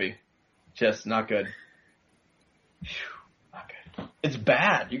not happy. Just not good. Whew, not good. It's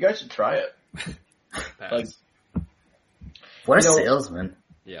bad. You guys should try it. Like, what a salesman.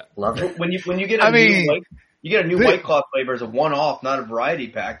 Yeah. Love it. When you get a new White Claw flavor as a one-off, not a variety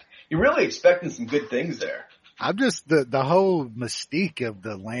pack, you're really expecting some good things there. I'm just, the whole mystique of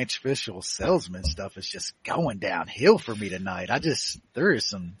the Lance Fishel salesman stuff is just going downhill for me tonight. There is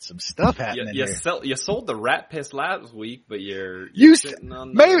some stuff happening there. You sold the rat piss last week, but you're sitting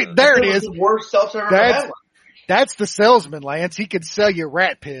on there it is. The worst seltzer I've ever had. That's the salesman, Lance. He could sell you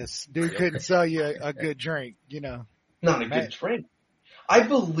rat piss. Dude couldn't sell you a good drink, Not a good drink. I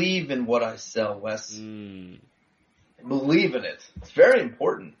believe in what I sell, Wes. I believe in it. It's very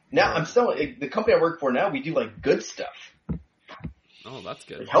important. Now, I'm selling, the company I work for now, we do like good stuff. Oh, that's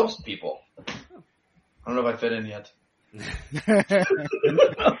good. It helps people. I don't know if I fit in yet.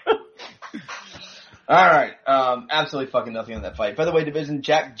 All right. Absolutely fucking nothing on that fight. Featherweight division,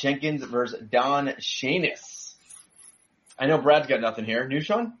 Jack Jenkins versus Don Shainis. I know Brad's got nothing here. New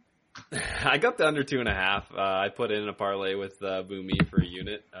Sean? I got the under 2.5. I put in a parlay with Boomy for a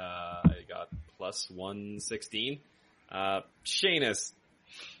unit. I got plus 116. Shainis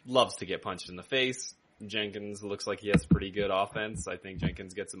loves to get punched in the face. Jenkins looks like he has pretty good offense. I think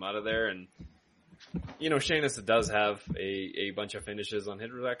Jenkins gets him out of there. And, Shainis does have a bunch of finishes on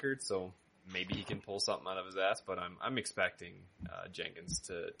his record, so maybe he can pull something out of his ass, but I'm expecting Jenkins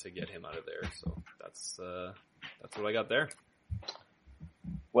to get him out of there. So that's what I got there.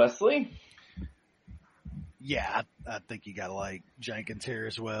 Wesley? Yeah, I think you gotta like Jenkins here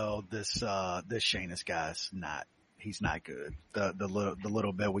as well. This Shainis guy's he's not good. The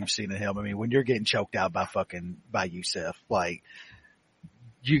little bit we've seen of him. I mean, when you're getting choked out by Youssef, like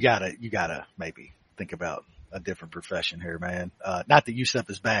you gotta maybe think about a different profession here, man. Not that Youssef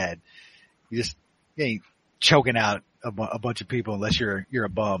is bad. You ain't choking out a bunch of people unless you're a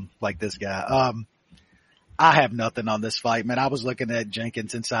bum like this guy. I have nothing on this fight, man. I was looking at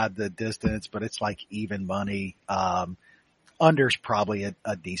Jenkins inside the distance, but it's like even money. Under's probably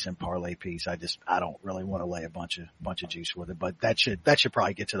a decent parlay piece. I don't really want to lay a bunch of juice with it, but that should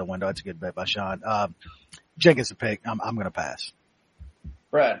probably get to the window. It's a good bet by Sean. Jenkins a pick. I'm going to pass.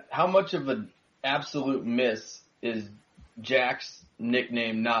 Brad, how much of an absolute miss is Jack's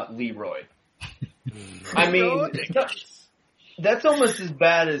nickname not Leroy? I mean, that's almost as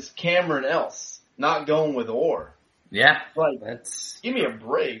bad as Cameron Else not going with Orr. Yeah. Like, give me a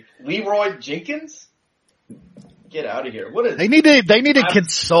break. Leroy Jenkins? Get out of here. What is they need to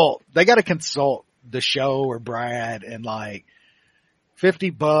consult. They got to consult the show or Brad and like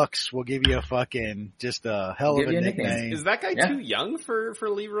 $50 will give you a fucking just a hell of a nickname. Is that guy too young for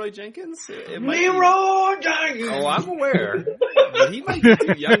Leroy Jenkins? Leroy Jenkins. Oh, I'm aware, but he might be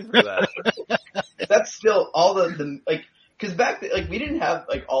too young for that. That's still all the like. Because back then, like, we didn't have,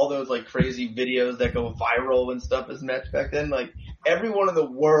 like, all those, like, crazy videos that go viral and stuff as much back then. Like, everyone in the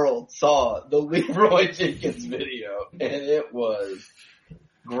world saw the Leroy Jenkins video, and it was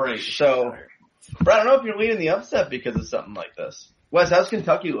great. So, Brad, I don't know if you're leading the upset because of something like this. Wes, how's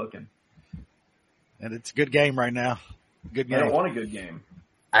Kentucky looking? And it's a good game right now. Good game. I don't want a good game.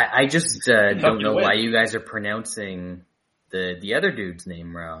 I just don't know why you guys are pronouncing the other dude's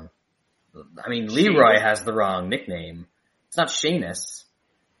name wrong. I mean, Leroy has the wrong nickname. It's not Shainis.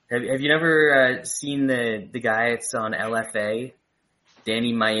 Have you never seen the guy that's on LFA?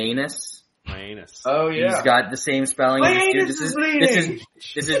 Danny Mayanis? Oh yeah. He's got the same spelling as this dude.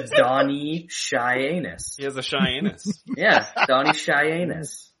 This is Donnie Chyanis. He has a Chyanis. Yeah, Donnie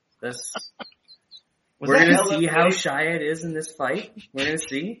Chyanis. We're gonna see how shy it is in this fight. We're gonna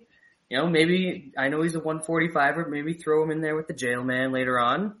see. Maybe, I know he's a 145er, maybe throw him in there with the jail man later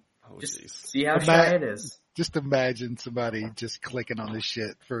on. See how shy it is. Just imagine somebody just clicking on this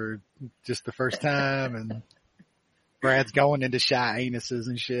shit for just the first time and Brad's going into shy anuses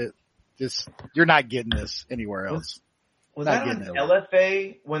and shit. You're not getting this anywhere else. Was that on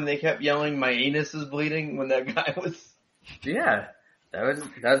LFA when they kept yelling, "My anus is bleeding," when that guy was? Yeah. That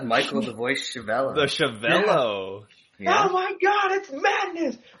was Michael the voice Chavello. The Chavello. Yeah. Oh my God, it's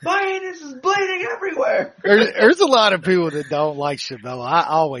madness! My anus is bleeding everywhere. There's a lot of people that don't like Chavello. I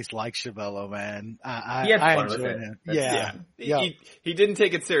always like Chavello, man. I enjoy him. Yeah. He didn't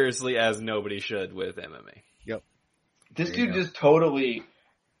take it seriously as nobody should with MMA. Yep. This dude just totally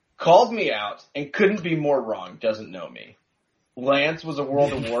called me out and couldn't be more wrong. Doesn't know me. Lance was a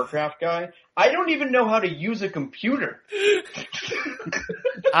World of Warcraft guy. I don't even know how to use a computer.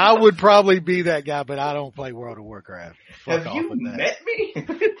 I would probably be that guy, but I don't play World of Warcraft. Have you met me?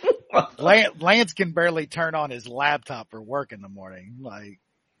 Lance can barely turn on his laptop for work in the morning. Like,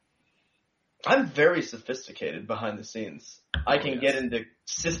 I'm very sophisticated behind the scenes. I can get into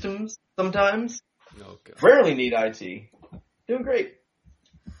systems sometimes. Okay. Rarely need IT. Doing great.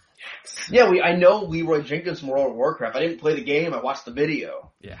 Yeah, I know Leroy Jenkins from World of Warcraft. I didn't play the game. I watched the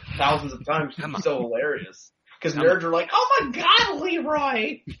video. Yeah. Thousands of times. It's so hilarious. Because nerds are like, "Oh my God,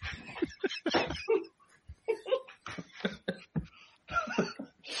 Leroy!"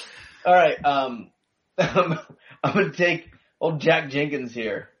 All right. I'm going to take old Jack Jenkins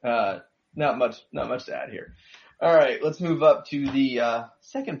here. Not much to add here. All right, let's move up to the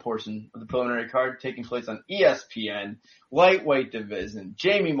second portion of the preliminary card taking place on ESPN. Lightweight division,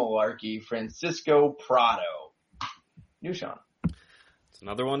 Jamie Malarkey, Francisco Prado. New Sean. It's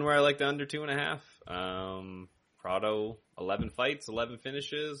another one where I like the under 2.5. Prado, 11 fights, 11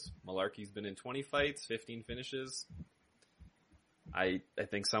 finishes. Malarkey's been in 20 fights, 15 finishes. I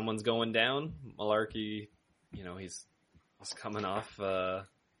think someone's going down. Malarkey, he's was coming off a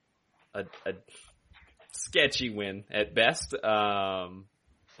sketchy win at best.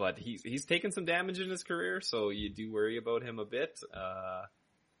 But he's taken some damage in his career, so you do worry about him a bit.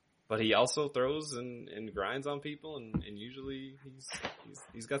 But he also throws and grinds on people, and usually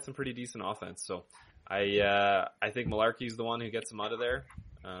he's got some pretty decent offense. So I think Malarkey's the one who gets him out of there.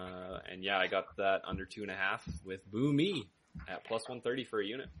 And yeah, I got that under 2.5 with Boo Me at plus 130 for a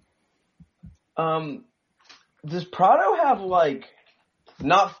unit. Does Prado have like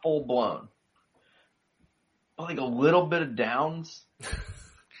not full blown, but like a little bit of downs?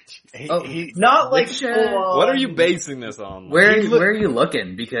 Not like full on. What are you basing this on? Where are you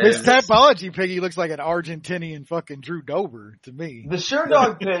looking? Because His Tapology pick, he looks like an Argentinian fucking Drew Dober to me. The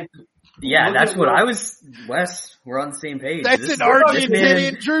Sherdog pick. Yeah, that's what I was. Wes, we're on the same page. That's an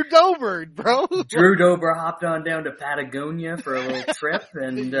Argentinian Drew Dober, bro. Drew Dober hopped on down to Patagonia for a little trip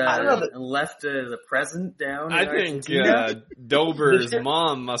and left the present down. I think Dober's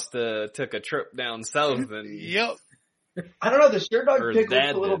mom must have took a trip down south and. Yep. I don't know. The Sherdog pick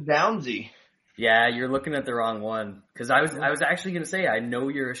looks a little downsy. Yeah, you're looking at the wrong one. Because I was actually going to say, I know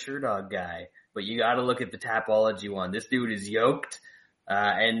you're a Sherdog guy, but you got to look at the Tapology one. This dude is yoked,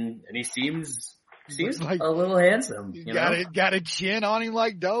 and he seems like a little handsome. You got a chin on him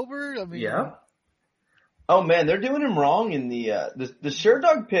like Dober. I mean, yeah. Oh man, they're doing him wrong in the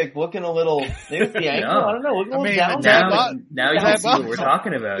Sherdog pick. Looking a little, maybe the angle. I don't know. Looking a little down. Now you can see what we're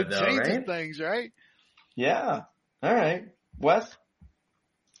talking about, though, right? Things, right? Yeah. All right, Wes.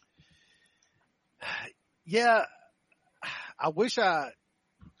 Yeah, I wish I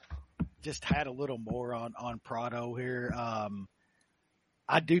just had a little more on Prado here.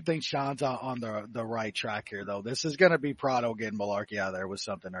 I do think Sean's on the right track here, though. This is going to be Prado getting Malarkey out of there with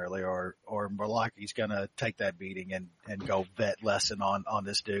something early, or Malarkey's going to take that beating and go vet lesson on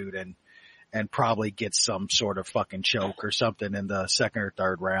this dude and probably get some sort of fucking choke or something in the second or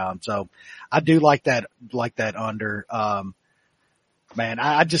third round. So I do like that under. Man,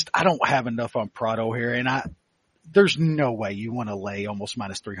 I don't have enough on Prado here, and there's no way you want to lay almost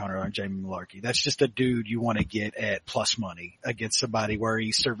minus 300 on Jamie Malarkey. That's just a dude you want to get at plus money against somebody where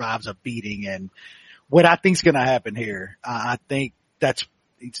he survives a beating. And what I think's going to happen here, I think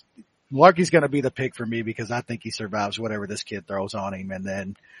Malarkey's going to be the pick for me because I think he survives whatever this kid throws on him, and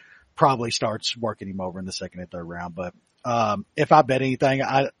then probably starts working him over in the second and third round. But if I bet anything,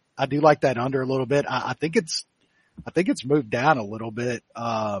 I do like that under a little bit. I think it's moved down a little bit.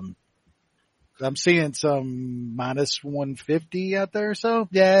 I'm seeing some minus 150 out there. So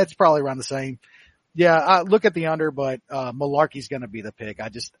yeah, it's probably around the same. Yeah, I look at the under, but Malarkey's going to be the pick.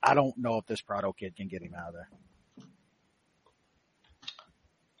 I don't know if this Prado kid can get him out of there.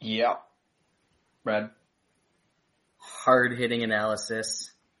 Yeah. Brad. Hard hitting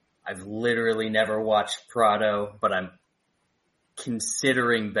analysis. I've literally never watched Prado, but I'm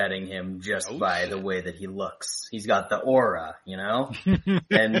considering betting him just by the way that he looks. He's got the aura, you know?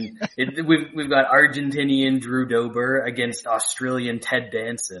 And we've got Argentinian Drew Dober against Australian Ted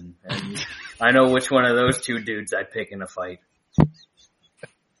Danson. And I know which one of those two dudes I'd pick in a fight.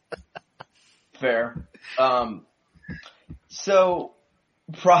 Fair. So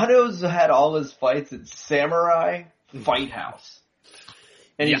Prado's had all his fights at Samurai Fight House.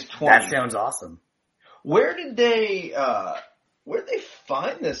 And he's 20. That sounds awesome. Where did they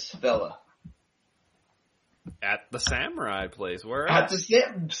find this fella? At the Samurai place. Where at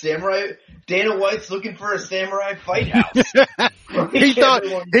the Samurai. Dana White's looking for a Samurai Fight House. he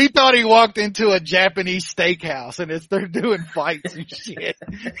thought he walked into a Japanese steakhouse and they're doing fights and shit.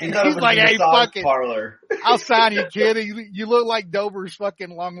 He's like, hey, fuck it. Parlor. I'll sign you, kid. You look like Dober's fucking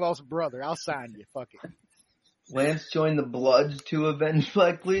long lost brother. I'll sign you. Fuck it. Lance joined the Bloods to avenge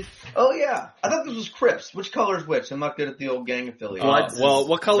Black Police. Oh yeah, I thought this was Crips. Which color is which? I'm not good at the old gang affiliate. Well,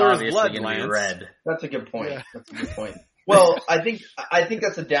 what color is blood, Lance? Red. That's a good point. Yeah. That's a good point. Well, I think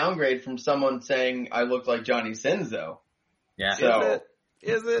that's a downgrade from someone saying I looked like Johnny Sins, though. Yeah. So,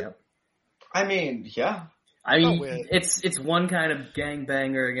 is it? Yep. I mean, yeah. I mean, it's one kind of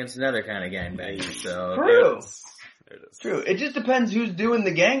gangbanger against another kind of gangbanger. So true. True. It just depends who's doing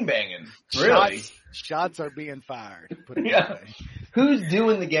the gangbanging. Really. Shots are being fired. Yeah. Who's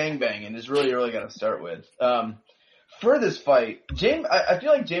doing the gangbanging is really got to start with. For this fight, I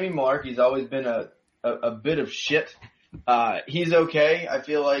feel like Jamie Malarkey's always been a bit of shit. He's okay. I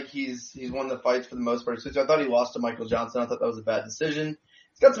feel like he's won the fights for the most part. So I thought he lost to Michael Johnson. I thought that was a bad decision.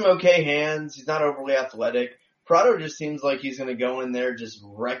 He's got some okay hands. He's not overly athletic. Prado just seems like he's going to go in there just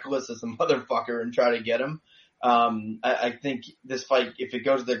reckless as a motherfucker and try to get him. I think this fight, if it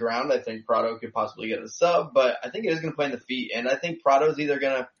goes to the ground, I think Prado could possibly get a sub, but I think it is going to play in the feet. And I think Prado's either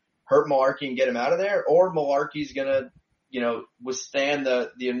going to hurt Malarkey and get him out of there, or Malarkey's going to withstand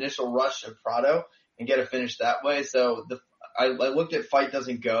the initial rush of Prado and get a finish that way. So I looked at fight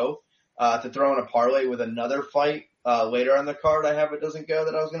doesn't go to throw in a parlay with another fight later on the card. I have it doesn't go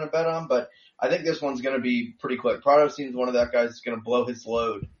that I was going to bet on, but I think this one's going to be pretty quick. Prado seems one of that guys that's going to blow his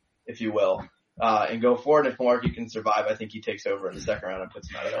load, if you will, and go forward. If Malarkey can survive, I think he takes over in the second round and puts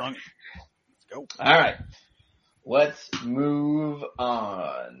him out of there. Let's go. All right. Let's move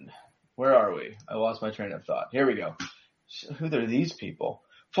on. Where are we? I lost my train of thought. Here we go. Who are these people?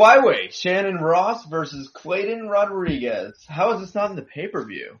 Flyweight, Shannon Ross versus Clayton Rodriguez. How is this not in the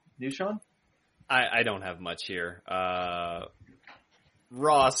pay-per-view? You, Sean? I don't have much here.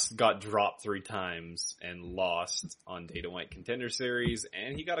 Ross got dropped 3 times and lost on Dana White Contender Series,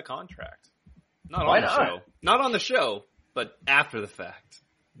 and he got a contract. Not on the show. Not on the show, but after the fact.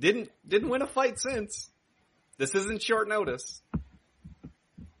 Didn't win a fight since. This isn't short notice.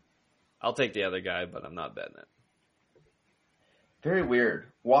 I'll take the other guy, but I'm not betting it. Very weird.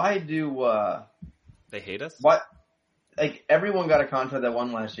 Why do they hate us? What? Like everyone got a contract that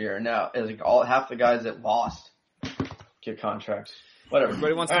won last year, and now it's like half the guys that lost get contracts. Whatever.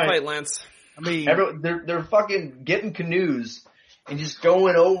 Everybody wants to fight, Lance. I mean, they're fucking getting canoes and just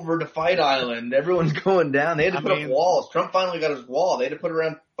going over to Fight Island. Everyone's going down. They had to put up walls. Trump finally got his wall. They had to put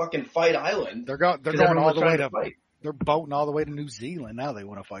around fucking Fight Island. They're going all the way to fight. They're boating all the way to New Zealand. Now they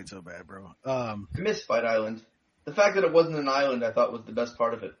want to fight so bad, bro. I miss Fight Island. The fact that it wasn't an island, I thought, was the best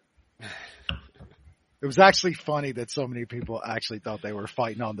part of it. It was actually funny that so many people actually thought they were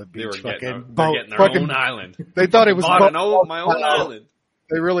fighting on the beach. They were getting their own island. They thought it was my own island.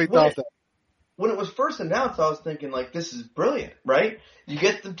 They really thought that. When it was first announced, I was thinking, like, this is brilliant, right? You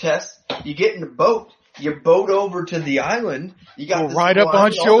get the test, you get in the boat, you boat over to the island, you got right up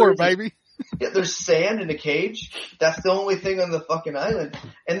on shore, baby. Yeah, there's sand in a cage. That's the only thing on the fucking island.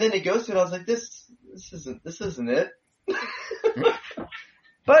 And then it goes to it, I was like, this isn't it.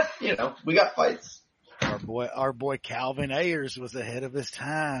 But, we got fights. Our boy Calvin Ayers was ahead of his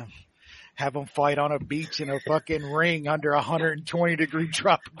time. Have them fight on a beach in a fucking ring under 120-degree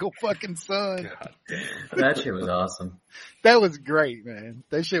tropical fucking sun. God damn. That shit was awesome. That was great, man.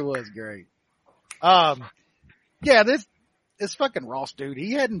 That shit was great. Yeah, this fucking Ross dude,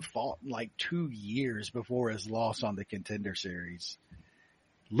 he hadn't fought in like 2 years before his loss on the Contender Series.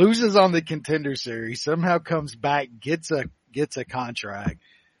 Loses on the Contender Series, somehow comes back, gets a contract.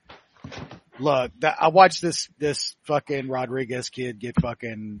 Look, I watched this fucking Rodriguez kid get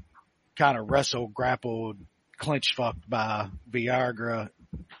fucking kind of grappled, clinch fucked by Viagra.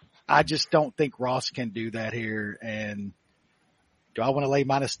 I just don't think Ross can do that here. And do I want to lay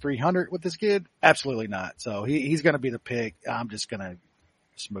minus 300 with this kid? Absolutely not. So he's going to be the pick. I'm just going to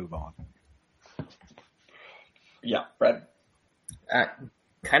just move on. Yeah, Brad.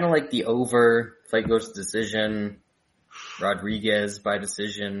 Kind of like the over, fight goes to decision. Rodriguez by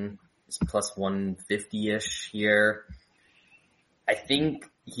decision is plus 150-ish here. I think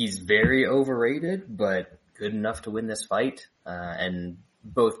he's very overrated, but good enough to win this fight. And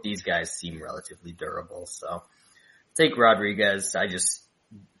both these guys seem relatively durable. So take Rodriguez.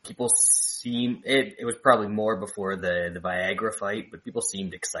 People seem, it was probably more before the Viagra fight, but people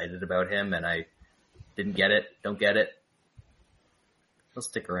seemed excited about him, and I didn't get it, don't get it. He'll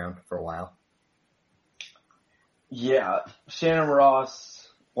stick around for a while. Yeah, Shannon Ross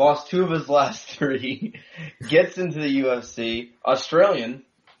lost 2 of his last 3, gets into the UFC. Australian,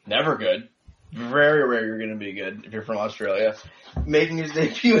 never good. Very rare you're going to be good if you're from Australia. Making his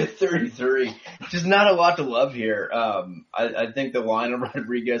debut at 33. Just not a lot to love here. I think the line of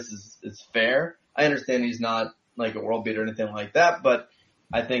Rodriguez is fair. I understand he's not like a world beater or anything like that, but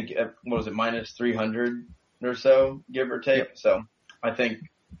I think, minus 300 or so, give or take. Yep. So I think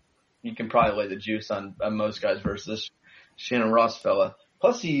you can probably lay the juice on most guys versus this Shannon Ross fella.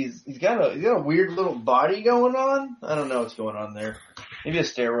 Plus he's got a weird little body going on. I don't know what's going on there. Maybe a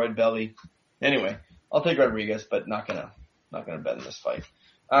steroid belly. Anyway, I'll take Rodriguez, but not gonna bet in this fight.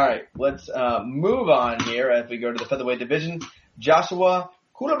 All right, let's move on here as we go to the featherweight division. Joshua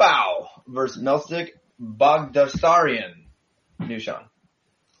Kulabau versus Melsik Bagdasaryan. New Sean.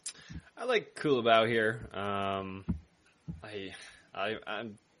 I like Kulabau here. I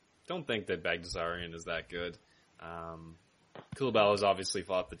don't think that Bagdasaryan is that good. Kulabau has obviously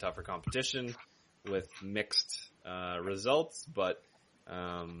fought the tougher competition with mixed results, but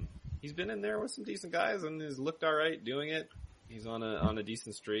he's been in there with some decent guys and has looked all right doing it. He's on a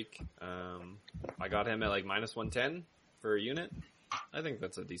decent streak. I got him at like minus 110 for a unit. I think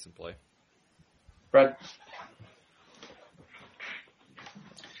that's a decent play. Brad?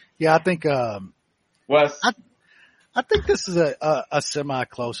 Yeah, I think Wes? I think this is a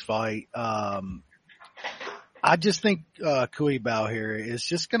semi-close fight. I just think Kuibao here is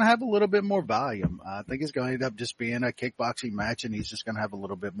just going to have a little bit more volume. I think it's going to end up just being a kickboxing match, and he's just going to have a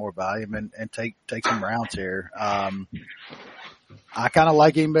little bit more volume and take some rounds here. I kind of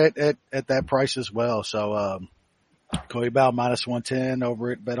like him at that price as well. So Kuibao minus 110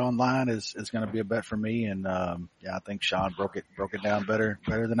 over at Bet Online is going to be a bet for me. And I think Sean broke it down better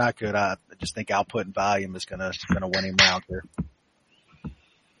than I could. I just think output and volume is going to win him round here.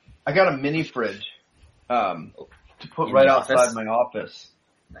 I got a mini fridge. To put In right the outside office? my office.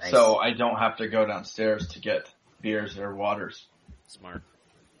 Nice. So I don't have to go downstairs to get beers or waters. Smart.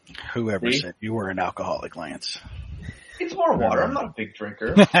 Whoever See? said you were an alcoholic, Lance. It's more water. I'm not a big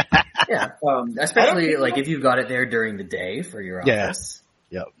drinker. Yeah. Especially like if you've got it there during the day for your Yeah. office.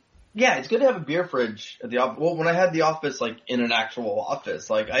 Yep. Yeah, it's good to have a beer fridge at the office. Well, when I had the office, like, in an actual office,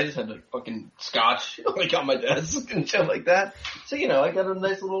 like, I just had a fucking scotch, like, on my desk and shit like that. So, I got a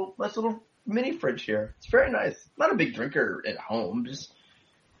nice little mini fridge here. It's very nice. Not a big drinker at home, just,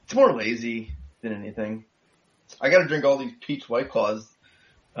 it's more lazy than anything. I gotta drink all these peach White Claws,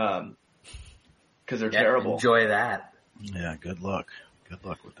 cause they're terrible. Enjoy that. Yeah, good luck. Good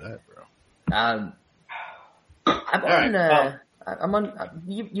luck with that, bro. I'm on,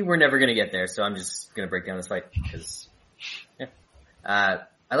 you were never going to get there, so I'm just going to break down this fight because, I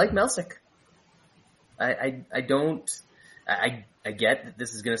like Melsick. I get that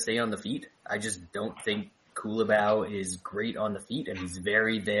this is going to stay on the feet. I just don't think Kulabau is great on the feet, and he's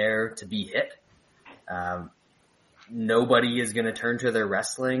very there to be hit. Nobody is going to turn to their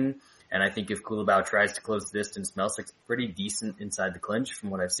wrestling, and I think if Kulabau tries to close the distance, Melsick's pretty decent inside the clinch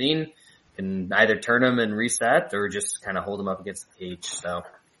from what I've seen. Can either turn him and reset or just kind of hold him up against the cage. So,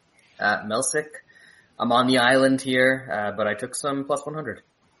 Melsick, I'm on the island here, but I took some plus 100.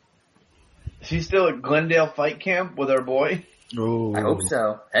 Is he still at Glendale Fight Camp with our boy? Ooh. I hope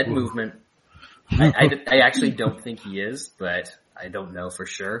so. Head movement. I actually don't think he is, but I don't know for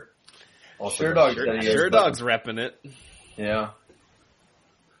sure. Also, Sure Dog said he is, Sure but- Dog's repping it. Yeah.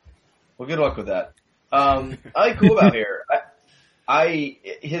 Well, good luck with that. I like Kulabau here.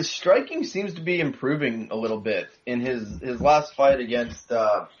 His striking seems to be improving a little bit in his last fight against,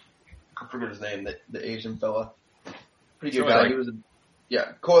 I forget his name, the Asian fella. Pretty good guy. He was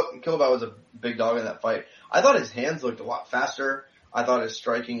Kulabau was a big dog in that fight. I thought his hands looked a lot faster. I thought his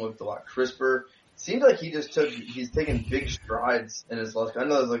striking looked a lot crisper. It seemed like he's taken big strides in his last. I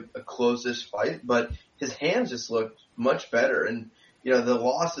know it was like a closest fight, but his hands just looked much better. And, the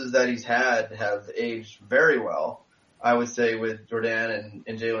losses that he's had have aged very well. I would say with Jordan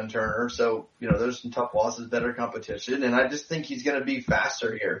and Jalen Turner. So, there's some tough losses, better competition. And I just think he's going to be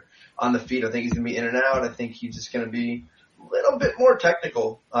faster here on the feet. I think he's going to be in and out. I think he's just going to be a little bit more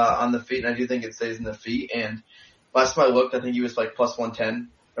technical on the feet. And I do think it stays in the feet. And last time I looked, I think he was like plus 110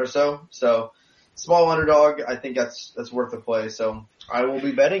 or so. So small underdog. I think that's worth a play. So I will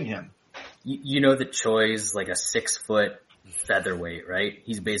be betting him. You know that Choi's like a 6-foot featherweight, right?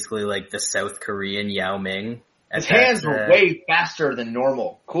 He's basically like the South Korean Yao Ming. His hands were way faster than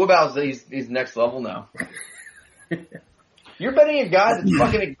normal. Kulabau's he's next level now. You're betting a guy that's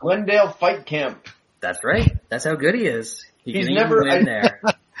fucking at Glendale Fight Camp. That's right. That's how good he is. He's can never even win there.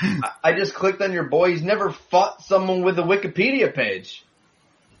 I just clicked on your boy. He's never fought someone with a Wikipedia page.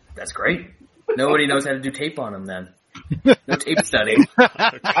 That's great. Nobody knows how to do tape on him then. No tape study.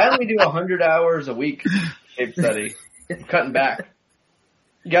 I only do 100 hours a week tape study. I'm cutting back.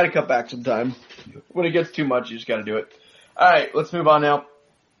 You gotta cut back sometime. When it gets too much, you just gotta do it. Alright, let's move on now.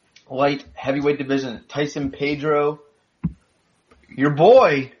 Light heavyweight division. Tyson Pedro. Your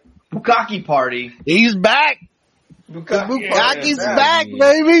boy, Bukkake Party. He's back. Bukkake's back,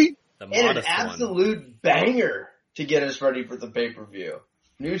 baby. The And an modest one. absolute banger to get us ready for the pay-per-view.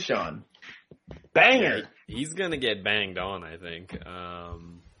 New Sean. Banger. He's gonna get banged on, I think.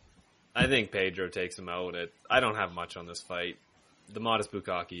 I think Pedro takes him out. I don't have much on this fight. The modest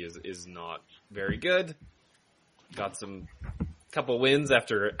Bukkake is not very good. Got some couple wins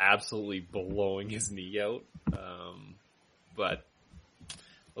after absolutely blowing his knee out. But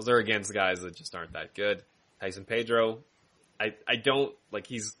those are against guys that just aren't that good. Tyson Pedro, I don't like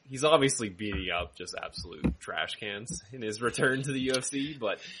he's obviously beating up just absolute trash cans in his return to the UFC,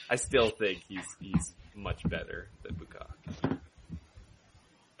 but I still think he's much better than Bukkake.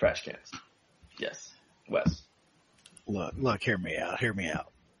 Trash cans. Yes. Wes. Look, hear me out.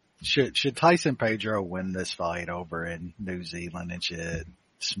 Should Tyson Pedro win this fight over in New Zealand and shit,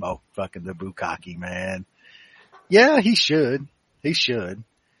 smoke fucking the Bukkake, man? Yeah, he should.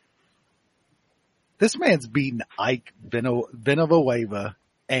 This man's beaten Ike Villanueva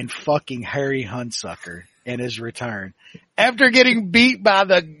and fucking Harry Hunsucker in his return after getting beat by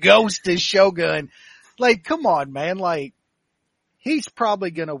the ghost of Shogun like, come on, man. Like, he's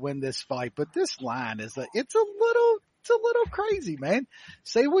probably going to win this fight, but this line is it's a little crazy, man.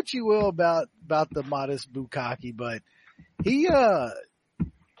 Say what you will about the modest Bukkake, but he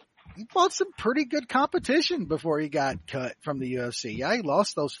fought some pretty good competition before he got cut from the UFC. Yeah, he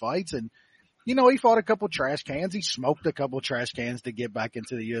lost those fights and, he fought a couple trash cans. He smoked a couple trash cans to get back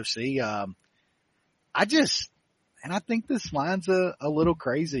into the UFC. I think this line's a little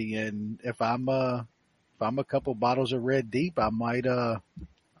crazy. And if I'm a couple bottles of red deep, I might have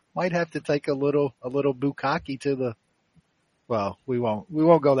to take a little Bukkake to the, well, we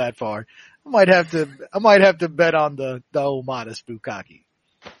won't go that far. I might have to bet on the old modest Bukkake.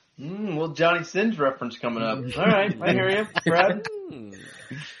 Well, Johnny Sins reference coming up. All right. I hear you, Brad.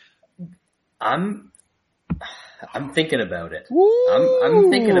 I'm thinking about it. I'm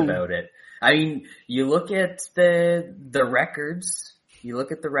thinking about it. I mean, you look at the records. You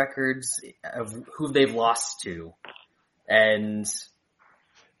look at the records of who they've lost to, and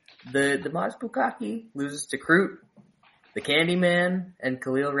the Maz Bukkake loses to Crute, the Candyman, and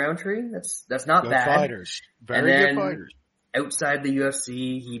Khalil Roundtree. That's not good bad. Fighters, very good fighters. Outside the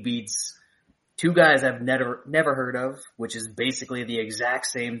UFC, he beats two guys I've never heard of, which is basically the exact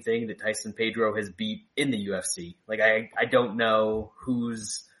same thing that Tyson Pedro has beat in the UFC. Like, I don't know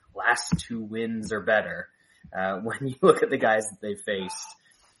whose last two wins are better, when you look at the guys that they faced.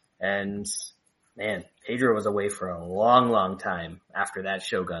 And man, Pedro was away for a long, long time after that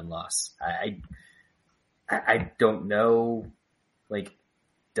Shogun loss. I don't know, like,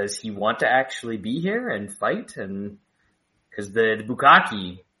 does he want to actually be here and fight? And cause the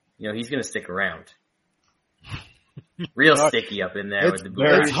Bukkake, he's going to stick around. Real sticky up in there with the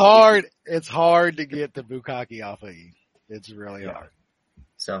Bukkake. It's hard to get the Bukkake off of you. It's really hard.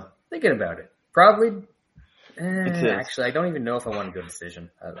 So, thinking about it. Probably, actually, I don't even know if I want to go decision.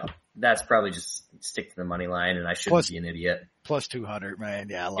 I don't know. That's probably just stick to the money line, and I shouldn't be an idiot. Plus 200, man.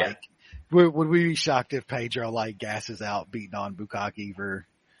 Yeah, would we be shocked if Pedro, gasses out beating on Bukkake for,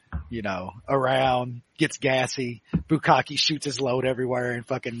 around, gets gassy, Bukkake shoots his load everywhere and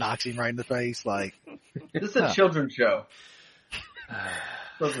fucking knocks him right in the face, like. This is a children's show.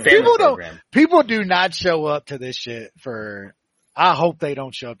 People do not show up to this shit for, I hope they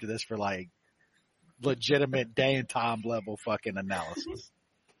don't show up to this for legitimate day and time level fucking analysis.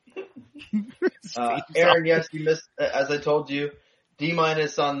 Aaron, yes, you missed, as I told you, D-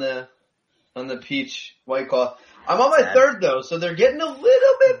 on the peach White Claw. I'm on my third though, so they're getting a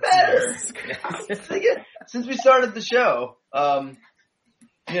little bit better. Since we started the show, I've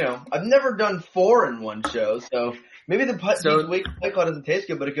never done 4 in one show, so maybe the White Claw doesn't taste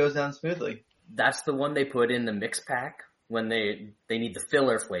good, but it goes down smoothly. That's the one they put in the mix pack when they need the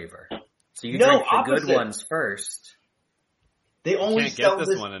filler flavor. So you drink the good ones first. They only sell this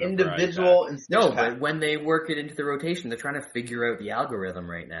individual and no, but when they work it into the rotation, they're trying to figure out the algorithm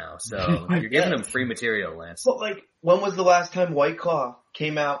right now. So you're giving them free material, Lance. But when was the last time White Claw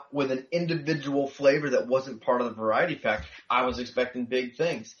came out with an individual flavor that wasn't part of the variety pack? I was expecting big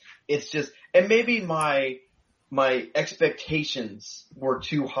things. It's just, and maybe my expectations were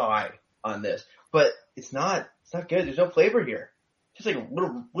too high on this, but it's not good. There's no flavor here. Just like a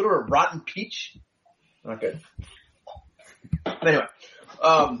little rotten peach. Not good. Anyway,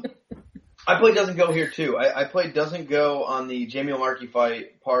 I played Doesn't Go here too. I played Doesn't Go on the Jamie O'Markey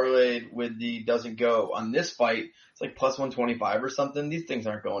fight, parlayed with the Doesn't Go on this fight. It's like plus 125 or something. These things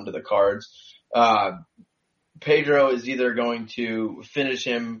aren't going to the cards. Pedro is either going to finish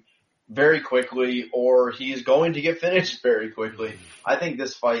him very quickly or he's going to get finished very quickly. I think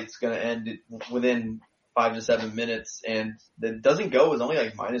this fight's going to end within 5 to 7 minutes, and the Doesn't Go is only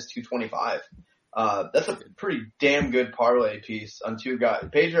minus 225. That's a pretty damn good parlay piece on two guys.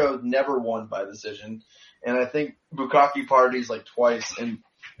 Pedro never won by decision, and I think Bukkake parties twice, and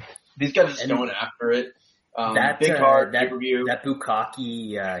these guys are just going after it. Big card, pay-per-view. That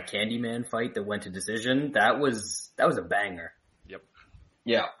Bukkake Candyman fight that went to decision, that was a banger. Yep.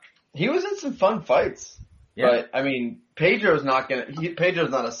 Yeah. He was in some fun fights. Yeah. But Pedro's not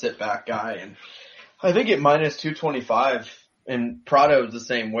a sit back guy, and I think at minus 225 and Prado's the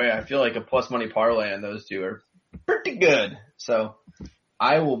same way. I feel like a plus money parlay on those two are pretty good. So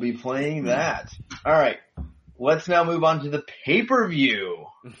I will be playing that. All right. Let's now move on to the pay-per-view.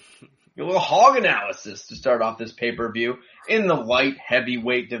 A little hog analysis to start off this pay-per-view. In the light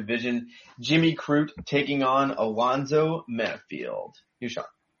heavyweight division, Jimmy Crute taking on Alonzo Menifield. You, Sean?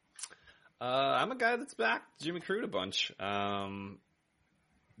 I'm a guy that's backed Jimmy Crute a bunch.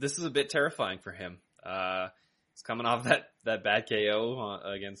 This is a bit terrifying for him. He's coming off that bad KO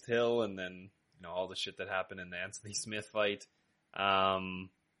against Hill, and then all the shit that happened in the Anthony Smith fight. I'm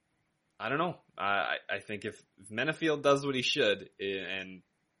I don't know. I think if Menafield does what he should and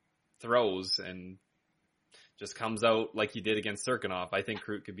throws and just comes out like he did against Serkinov, I think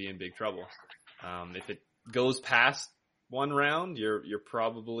Krut could be in big trouble. If it goes past one round, you're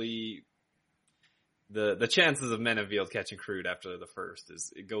probably the chances of Menafield catching Krut after the first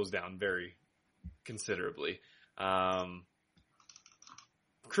it goes down very considerably.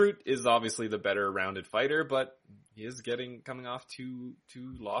 Krut is obviously the better rounded fighter, but he is coming off two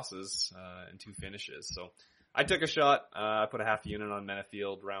losses and 2 finishes. So I took a shot. I put a half unit on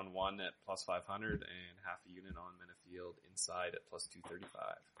Menafield round 1 at plus 500 and half a unit on Menafield inside at plus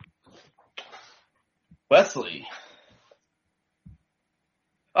 235. Wesley.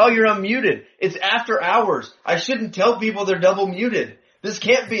 Oh, you're unmuted. It's after hours. I shouldn't tell people they're double muted. This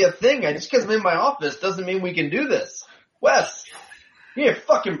can't be a thing. Just because I'm in my office doesn't mean we can do this. Wes, give me a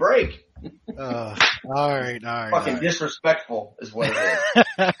fucking break. All right. Fucking disrespectful is what it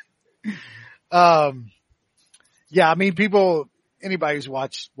is. Yeah, I mean, anybody who's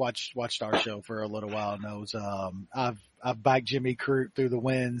watched our show for a little while knows, I've backed Jimmy Krut through the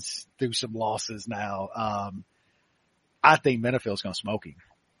wins, through some losses now. I think Menafield's gonna smoke him.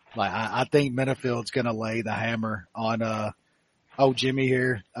 Like, I think Menafield's gonna lay the hammer on, Jimmy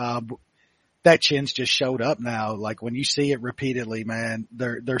here. That chin's just showed up now. Like, when you see it repeatedly, man,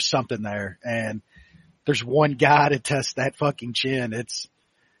 there's something there. And there's one guy to test that fucking chin.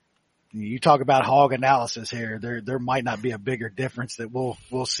 You talk about hog analysis here. There might not be a bigger difference that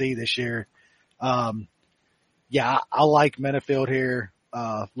we'll see this year. Yeah, I like Menafield here.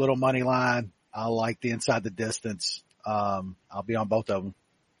 Little money line. I like the inside the distance. I'll be on both of them.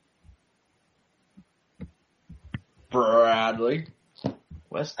 Bradley.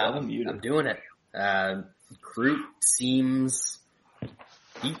 West, I'm doing it. Krut seems,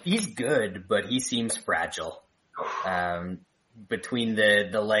 he's good, but he seems fragile. Between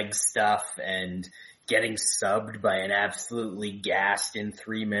the leg stuff and getting subbed by an absolutely gassed in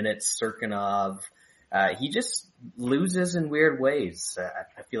 3 minutes Serkinov, he just loses in weird ways.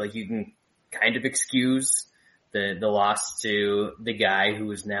 I feel like you can kind of excuse the loss to the guy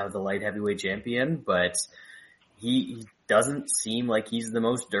who is now the light heavyweight champion, but he doesn't seem like he's the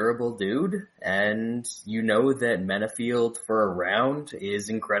most durable dude, and you know that Menafield for a round is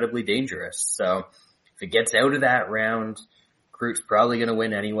incredibly dangerous. So if it gets out of that round, Krut's probably going to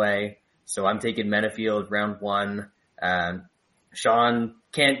win anyway. So I'm taking Menafield round 1. Sean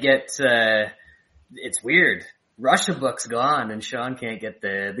can't get, it's weird. Russia book's gone and Sean can't get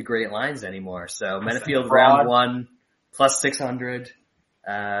the great lines anymore. So Menafield round 1 plus 600.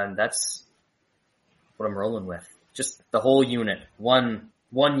 That's what I'm rolling with. Just the whole unit. One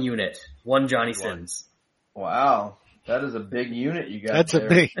unit. One Johnny Sins. Wow. That is a big unit you got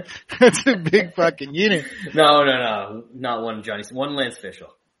there. That's a big fucking unit. No. Not one Johnny Sins. One Lance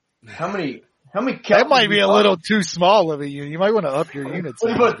Fishel. How many that might be a little too small of a unit. You might want to up your units.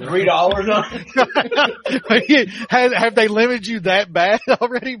 What, you put $3 on it? Have they limited you that bad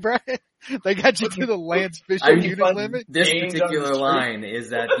already, Brad? They got you to the Lance Fishel unit limit? This particular line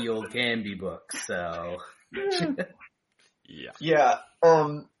is at the old Canby book, so. Yeah.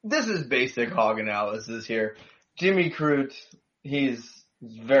 This is basic hog analysis here. Jimmy Krut, he's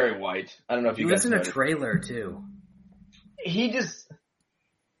very white. I don't know if you guys He was in a trailer too. He just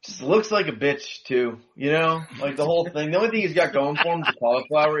looks like a bitch too, you know? Like the whole thing. The only thing he's got going for him is a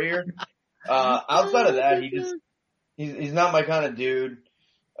cauliflower ear. Outside of that, he's not my kind of dude.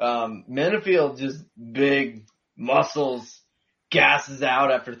 Menafield just big muscles, gasses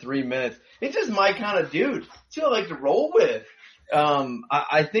out after 3 minutes. It's just my kind of dude. It's who I like to roll with.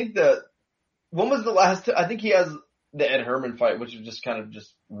 I think when was the last I think he has the Ed Herman fight, which is just kind of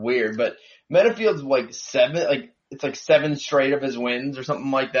just weird, but Menafield's it's like 7 straight of his wins or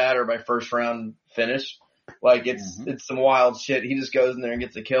something like that, or by first round finish. Like it's some wild shit. He just goes in there and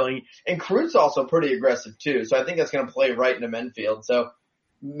gets a killing. And Krut's also pretty aggressive too. So I think that's going to play right into Menafield. So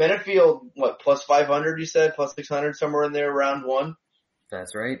Menafield, plus 500 you said, plus 600 somewhere in there, round 1.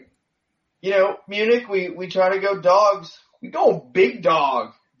 That's right. You know, Munich, we try to go dogs. We go big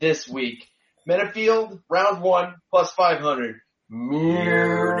dog this week. Menafield, round 1, plus 500.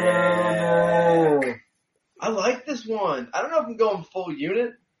 Munich. I like this one. I don't know if I'm going full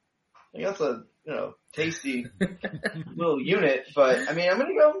unit. I think that's a, tasty little unit, but I mean, I'm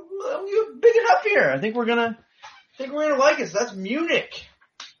gonna go big enough here. I think we're gonna like it. So that's Munich.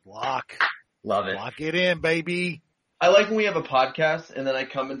 Lock. Love it. Lock it in, baby. I like when we have a podcast and then I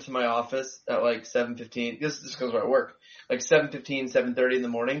come into my office at like 7:15. This just goes where I work. Like 7:15, 7:30 in the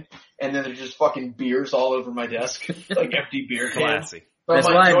morning, and then there's just fucking beers all over my desk, like empty beer cans. Classy. So that's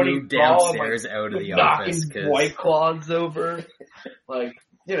why I moved downstairs out of the office. Knocking White Claws over.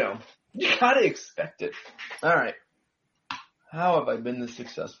 You gotta expect it. All right. How have I been this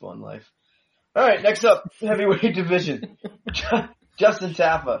successful in life? All right, next up, heavyweight division. Justin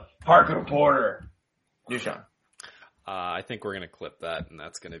Taffa, Parker Porter. Dushan. I think we're going to clip that, and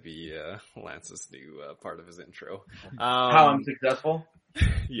that's going to be Lance's new part of his intro. How I'm successful?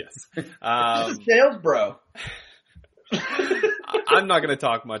 Yes. This is a sales bro. I'm not going to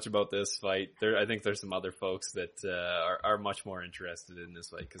talk much about this fight. I think there's some other folks that are much more interested in this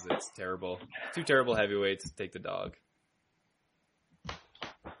fight because it's terrible. Two terrible heavyweights. Take the dog.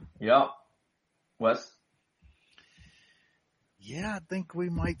 Yep. Wes? Yeah, I think we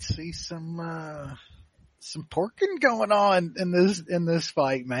might see some porking going on in this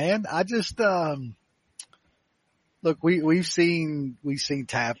fight, man. I just look, we've seen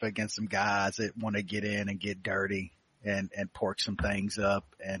Taffa against some guys that want to get in and get dirty and pork some things up,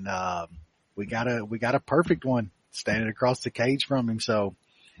 and we got a perfect one standing across the cage from him. So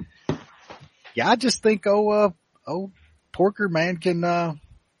yeah, I just think Porker, man, can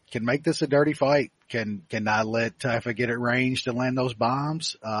make this a dirty fight. Can not let Taffa get it ranged to land those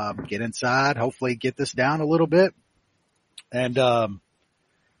bombs, get inside, hopefully get this down a little bit. And, I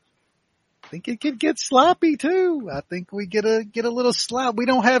think it could get sloppy too. I think we get a little slop. We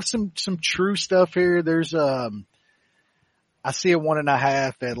don't have some true stuff here. There's, I see a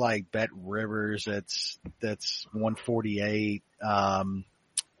 1.5 at like Bet Rivers. That's 148.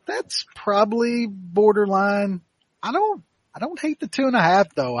 That's probably borderline. I don't hate the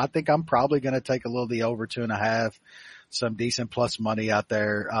 2.5 though. I think I'm probably going to take a little the over 2.5. Some decent plus money out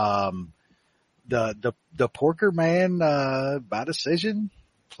there. The Porker, man, by decision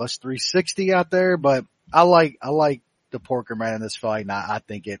plus 360 out there, but I like the Porker, man, in this fight. And I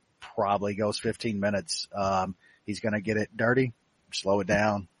think it probably goes 15 minutes. He's going to get it dirty, slow it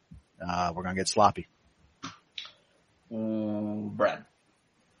down. We're going to get sloppy. Brad.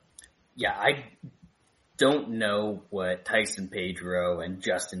 Yeah, I don't know what Tyson Pedro and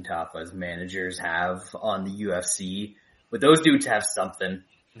Justin Taffa's managers have on the UFC, but those dudes have something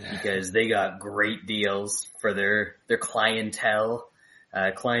because they got great deals for their clientele.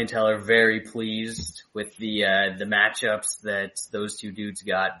 Clientele are very pleased with the matchups that those two dudes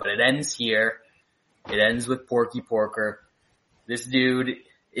got, but it ends here. It ends with Porky Porker. This dude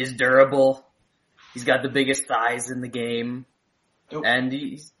is durable. He's got the biggest thighs in the game, and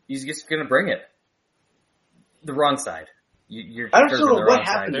he's just gonna bring it. The wrong side. You're I don't know the what wrong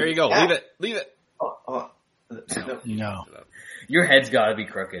happened. side. There you go. Leave it. No. Your head's gotta be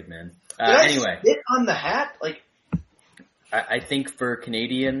crooked, man. Anyway. Spit on the hat? Like, I think for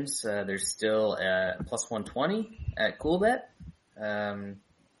Canadians, there's still plus 120 at Coolbet,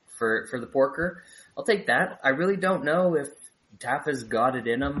 for the Porker. I'll take that. I really don't know if Taffa's got it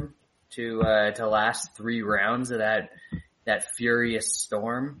in him to last 3 rounds of that furious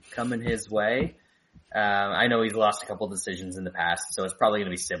storm coming his way. I know he's lost a couple decisions in the past, so it's probably going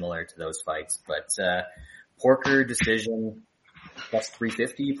to be similar to those fights. But Porker decision plus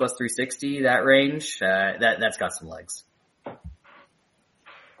 350, plus 360, that range, that's got some legs.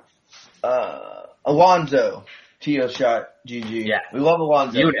 Alonzo, Tio shot, GG. Yeah. We love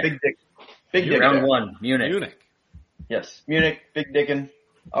Alonzo. Munich. Big dick. Big dick. Round guy. 1, Munich. Yes. Munich, big dickin',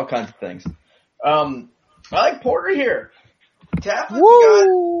 all kinds of things. I like Porter here. Taffa's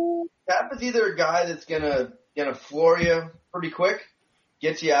either a guy that's gonna floor you pretty quick,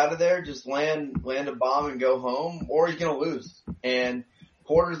 get you out of there, just land a bomb and go home, or he's gonna lose. And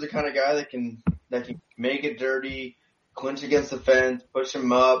Porter's the kind of guy that can make it dirty, clinch against the fence, push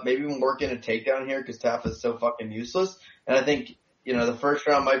him up, maybe even work in a takedown here because Taffa's so fucking useless. And I think, the first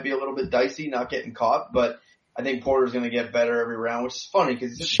round might be a little bit dicey, not getting caught, but I think Porter's going to get better every round, which is funny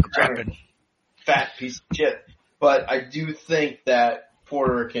because he's just a giant fat piece of shit. But I do think that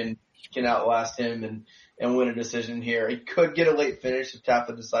Porter can outlast him and win a decision here. He could get a late finish if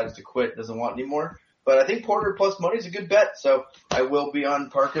Taffa decides to quit, doesn't want anymore. But I think Porter plus money is a good bet, so I will be on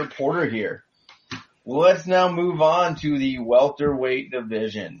Parker Porter here. Let's now move on to the welterweight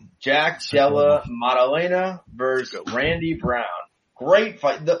division. Jack Della Maddalena versus Randy Brown. Great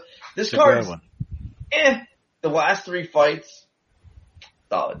fight. This card, the last 3 fights,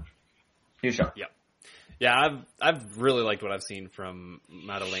 solid. New shot. Yeah, I've really liked what I've seen from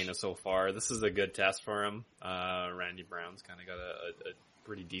Maddalena so far. This is a good test for him. Randy Brown's kind of got a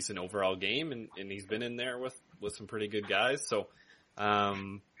pretty decent overall game, and he's been in there with some pretty good guys. So,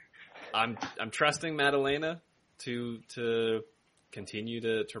 I'm trusting Maddalena to continue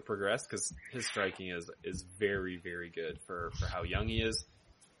to progress because his striking is very, very good for how young he is.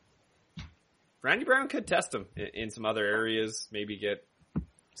 Randy Brown could test him in some other areas, maybe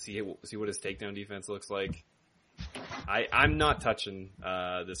see what his takedown defense looks like. I'm not touching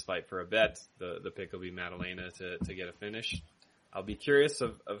this fight for a bet. The pick will be Madalena to get a finish. I'll be curious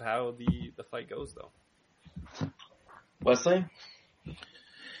of how the fight goes though. Wesley?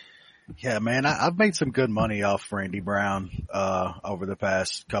 Yeah, man, I've made some good money off Randy Brown over the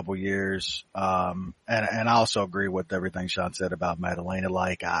past couple years. And I also agree with everything Sean said about Madalena.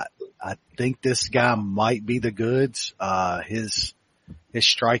 Like I think this guy might be the goods. His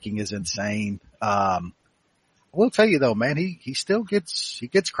striking is insane. I will tell you though, man, he still gets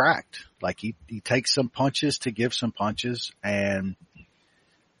cracked. Like he takes some punches to give some punches, and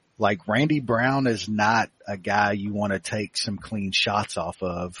like Randy Brown is not a guy you want to take some clean shots off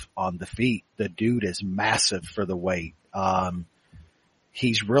of on the feet. The dude is massive for the weight.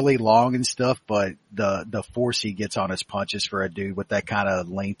 He's really long and stuff, but the force he gets on his punches for a dude with that kind of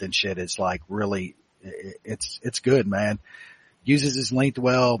length and shit is like really, it's good, man. Uses his length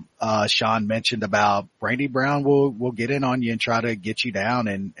well. Sean mentioned about Randy Brown will get in on you and try to get you down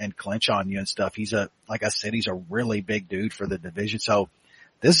and clinch on you and stuff. Like I said, he's a really big dude for the division. So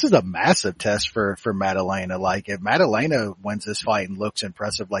this is a massive test for Madalena. Like if Madalena wins this fight and looks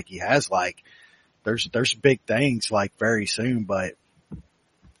impressive like he has, like there's big things like very soon, but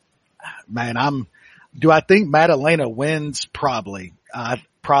man, do I think Madalena wins? Probably,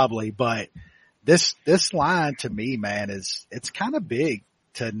 but this line to me, man, it's kind of big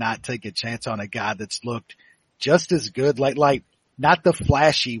to not take a chance on a guy that's looked just as good, like not the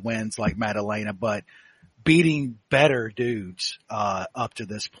flashy wins like Madalena, but beating better dudes, up to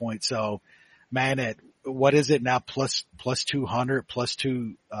this point. So man, what is it now? Plus 200, plus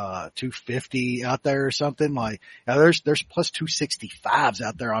 250 out there or something like, there's plus 265s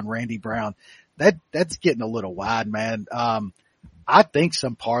out there on Randy Brown. That's getting a little wide, man. I think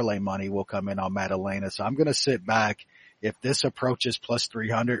some parlay money will come in on Madalena. So I'm going to sit back. If this approaches plus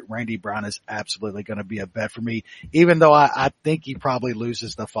 300, Randy Brown is absolutely going to be a bet for me. Even though I think he probably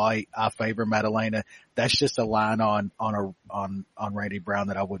loses the fight, I favor Madalena. That's just a line on Randy Brown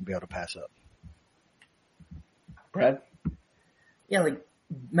that I wouldn't be able to pass up. Brad? Yeah, like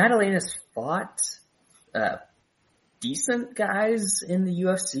Madalena's fought decent guys in the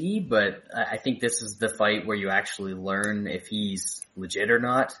UFC, but I think this is the fight where you actually learn if he's legit or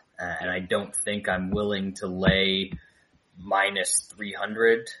not. And I don't think I'm willing to lay minus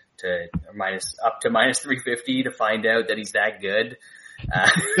 300 up to minus 350 to find out that he's that good.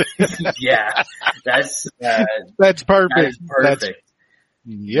 Yeah, that's perfect. That's perfect.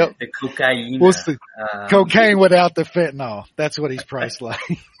 Yep. The cocaine. What's the cocaine without the fentanyl? That's what he's priced like.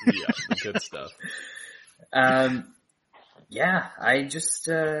 Yeah, good stuff. Yeah, I just,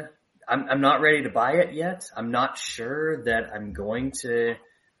 I'm not ready to buy it yet. I'm not sure that I'm going to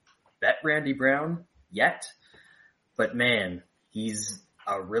bet Randy Brown yet, but man, he's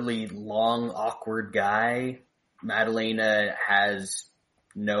a really long, awkward guy. Madalena has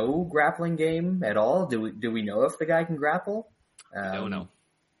no grappling game at all. Do we know if the guy can grapple? I don't know.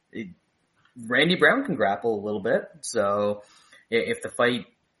 Randy Brown can grapple a little bit. So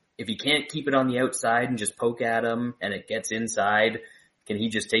if he can't keep it on the outside and just poke at him and it gets inside, can he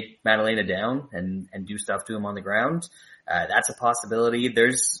just take Madalena down and do stuff to him on the ground? That's a possibility.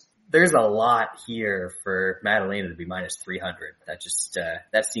 There's a lot here for Madalena to be minus 300.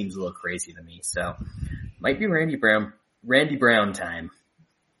 That seems a little crazy to me. So might be Randy Brown time.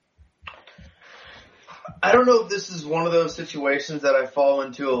 I don't know if this is one of those situations that I fall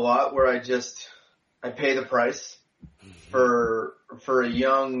into a lot where I pay the price for a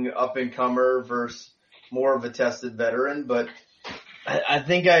young up and comer versus more of a tested veteran, but I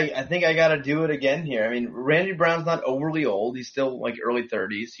think I gotta do it again here. I mean, Randy Brown's not overly old. He's still like early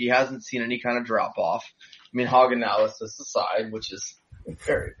 30s. He hasn't seen any kind of drop off. I mean, hog analysis aside, which is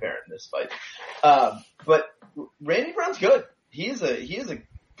very apparent in this fight. But Randy Brown's good. He is a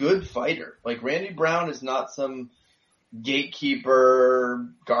good fighter. Like Randy Brown is not some gatekeeper,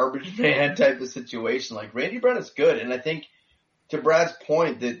 garbage man type of situation. Like Randy Brown is good. And I think to Brad's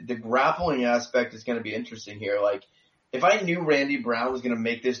point, the grappling aspect is going to be interesting here. Like if I knew Randy Brown was going to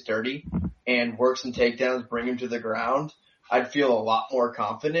make this dirty and work some takedowns, bring him to the ground, I'd feel a lot more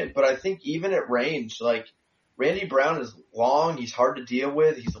confident. But I think even at range, like Randy Brown is long. He's hard to deal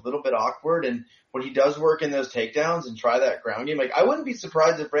with. He's a little bit awkward. And when he does work in those takedowns and try that ground game, like I wouldn't be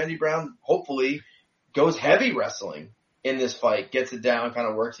surprised if Randy Brown hopefully goes heavy wrestling in this fight, gets it down, kind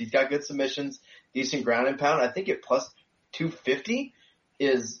of works. He's got good submissions, decent ground and pound. I think at plus 250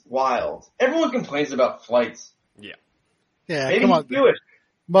 is wild. Everyone complains about flights. Yeah. Yeah, maybe come on. do it.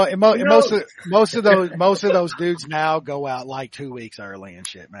 Most of those dudes now go out like 2 weeks early and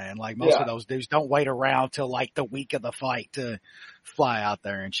shit, man. Like most of those dudes don't wait around till like the week of the fight to fly out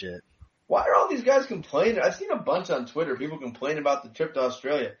there and shit. Why are all these guys complaining? I've seen a bunch on Twitter, people complain about the trip to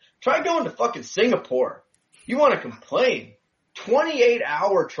Australia. Try going to fucking Singapore. You want to complain?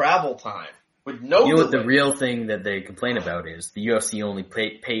 28-hour travel time with no You know what the delay. real thing that they complain about is the UFC only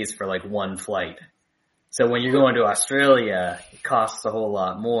pays for like one flight. So when you're going to Australia, it costs a whole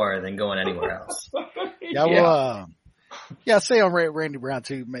lot more than going anywhere else. Yeah, well, say on Randy Brown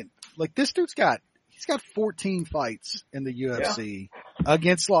too, man. Like this dude's got 14 fights in the UFC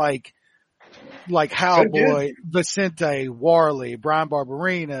against like Cowboy, Vicente Warley, Brian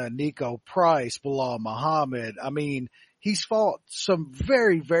Barberina, Nico Price, Bilal Muhammad. I mean, he's fought some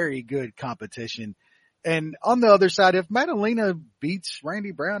very, very good competition. And on the other side, if Madalena beats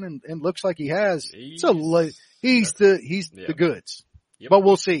Randy Brown and looks like he has, he's the goods. Yep. But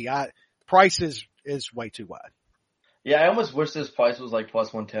we'll see. Price is way too wide. Yeah, I almost wish this price was like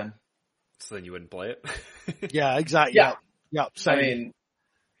plus 110. So then you wouldn't play it. Yeah, exactly. Yeah. Yep. Same. I mean,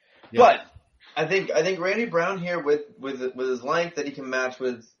 Yeah. but I think Randy Brown here with his length that he can match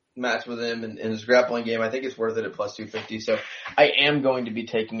with him and his grappling game, I think it's worth it at plus 250. So I am going to be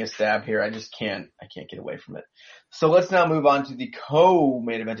taking a stab here. I just can't get away from it. So let's now move on to the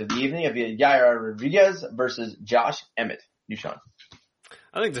co-main event of the evening of Yair Rodriguez versus Josh Emmett. Sean.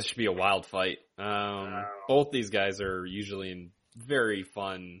 I think this should be a wild fight. Both these guys are usually in very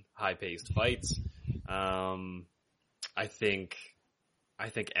fun, high-paced fights. I think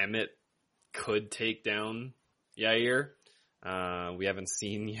Emmett could take down Yair. We haven't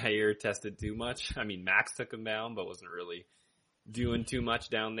seen Yair tested too much. I mean, Max took him down, but wasn't really doing too much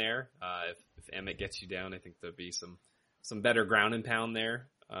down there. If Emmett gets you down, I think there'll be some better ground and pound there.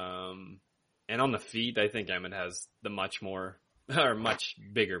 And on the feet, I think Emmett has the much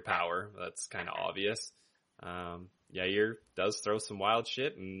bigger power. That's kind of obvious. Yair does throw some wild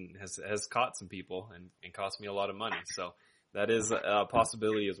shit and has caught some people and cost me a lot of money. So that is a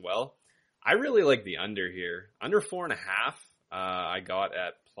possibility as well. I really like the under here. Under 4.5, I got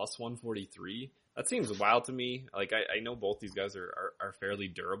at plus 143. That seems wild to me. Like, I know both these guys are fairly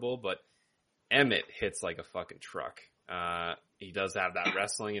durable, but Emmett hits like a fucking truck. He does have that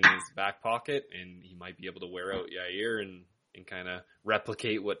wrestling in his back pocket, and he might be able to wear out Yair and kind of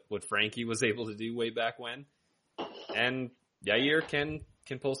replicate what Frankie was able to do way back when. And Yair can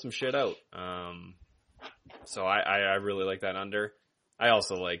pull some shit out. So I really like that under. I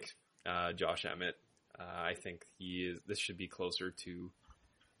also like Josh Emmett. I think this should be closer to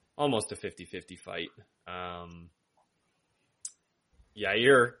almost a 50-50 fight.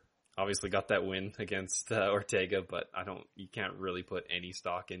 Yair obviously got that win against Ortega, but you can't really put any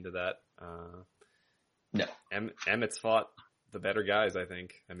stock into that. No. Emmett's fought the better guys, I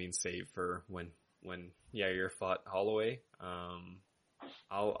think. I mean, save for when Yair fought Holloway.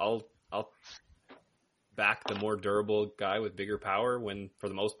 I'll back the more durable guy with bigger power when, for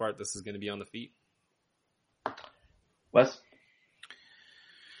the most part, this is going to be on the feet. Wes?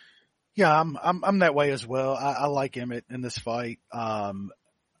 Yeah, I'm that way as well. I like Emmett in this fight. I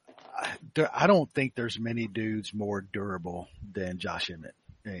don't think there's many dudes more durable than Josh Emmett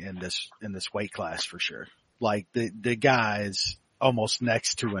in this weight class for sure. Like the guy is almost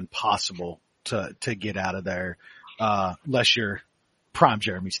next to impossible to get out of there, unless you're prime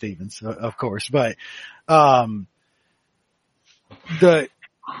Jeremy Stevens, of course. But the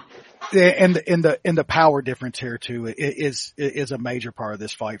power difference here too is a major part of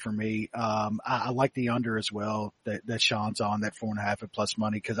this fight for me. I like the under as well that Sean's on, that 4.5 at plus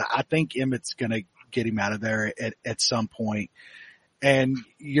money, because I think Emmett's gonna get him out of there at some point. And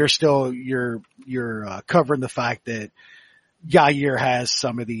you're covering the fact that Yair has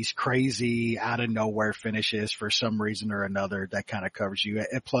some of these crazy out of nowhere finishes for some reason or another that kind of covers you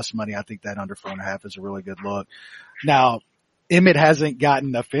at plus money. I think that under 4.5 is a really good look. Now, Emmett hasn't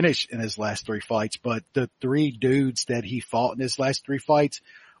gotten a finish in his last 3 fights, but the 3 dudes that he fought in his last 3 fights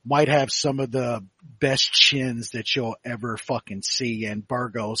might have some of the best chins that you'll ever fucking see, and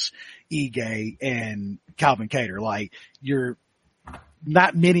Burgos, Ige, and Calvin Kattar. Like,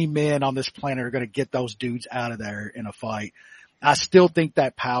 not many men on this planet are going to get those dudes out of there in a fight. I still think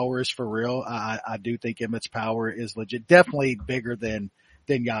that power is for real. I do think Emmett's power is legit, definitely bigger than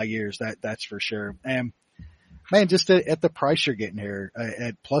Yair's. That's for sure. And man, just at the price you're getting here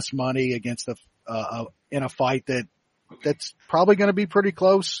at plus money against in a fight that's probably going to be pretty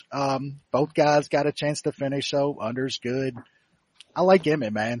close. Both guys got a chance to finish, so under's good. I like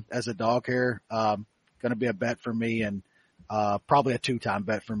Emmett, man, as a dog here. Going to be a bet for me, and probably a 2-time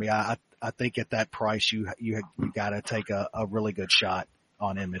bet for me. I think at that price, you got to take a really good shot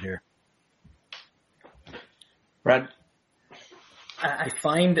on Emmett here. Brad? I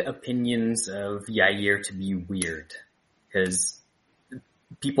find opinions of Yair to be weird, because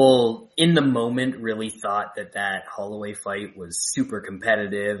people in the moment really thought that Holloway fight was super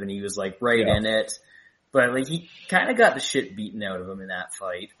competitive and he was like right in it. But like he kind of got the shit beaten out of him in that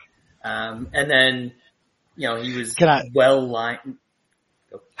fight. And then, he was well lined.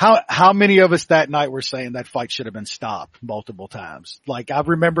 How many of us that night were saying that fight should have been stopped multiple times? Like I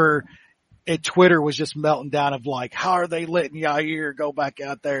remember Twitter was just melting down of like, how are they letting Yair go back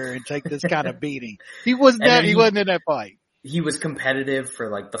out there and take this kind of beating? He wasn't in that fight. He was competitive for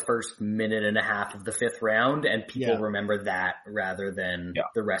like the first minute and a half of the fifth round, and people remember that rather than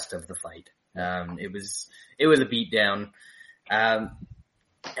the rest of the fight. It was a beatdown.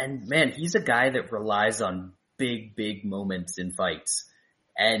 And man, he's a guy that relies on big moments in fights.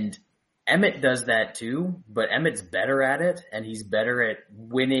 And Emmett does that too, but Emmett's better at it, and he's better at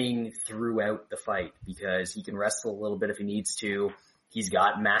winning throughout the fight because he can wrestle a little bit if he needs to. He's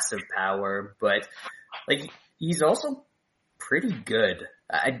got massive power, but like he's also pretty good.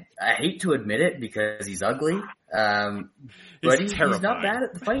 I hate to admit it because he's ugly, but he's not bad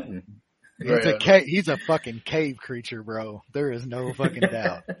at the fighting. He's a fucking cave creature, bro. There is no fucking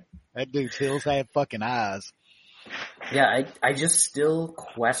doubt. That dude still have fucking eyes. Yeah, I just still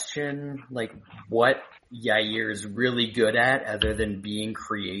question like what Yair is really good at other than being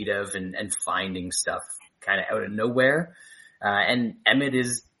creative and finding stuff kind of out of nowhere. And Emmett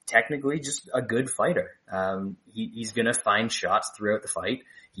is technically just a good fighter. He's gonna find shots throughout the fight.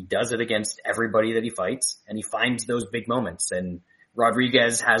 He does it against everybody that he fights, and he finds those big moments. And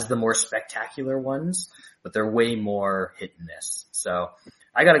Rodriguez has the more spectacular ones, but they're way more hit and miss. So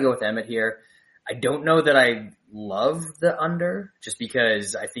I gotta go with Emmett here. I don't know that I love the under just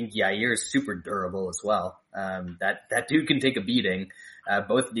because I think Yair is super durable as well. That dude can take a beating.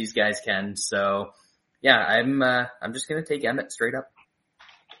 Both of these guys can. So yeah, I'm just going to take Emmett straight up.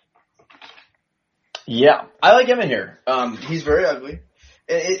 Yeah, I like Emmett here. He's very ugly.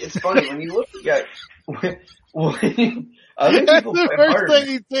 It's funny when you look at I think people the first thing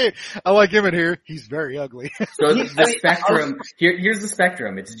he said. I like Emmett here. He's very ugly. So the spectrum, here's the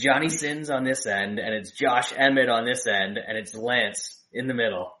spectrum. It's Johnny Sins on this end, and it's Josh Emmett on this end, and it's Lance in the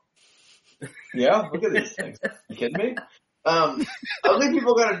middle. Yeah, look at these things. You kidding me? Ugly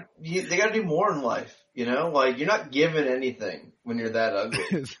people gotta do more in life, like you're not given anything when you're that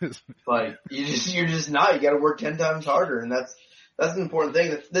ugly. Like you're just not, you gotta work 10 times harder, and that's an important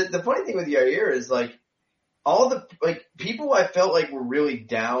thing. The funny thing with Yair is like, all the people I felt like were really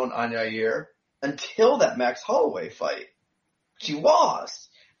down on Yair until that Max Holloway fight. She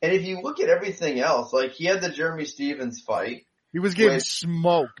lost. And if you look at everything else, like he had the Jeremy Stevens fight. He was getting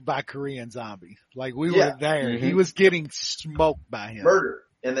smoked by Korean Zombie. Like we were there. Mm-hmm. He was getting smoked by him. Murder.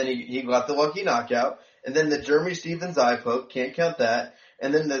 And then he got the lucky knockout. And then the Jeremy Stevens eye poke, can't count that.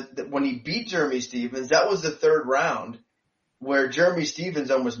 And then when he beat Jeremy Stevens, that was the third round, where Jeremy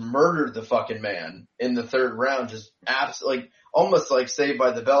Stevens almost murdered the fucking man in the third round, just almost like Saved by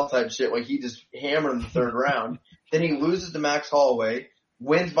the Bell type shit. Like he just hammered in the third round. Then he loses to Max Holloway,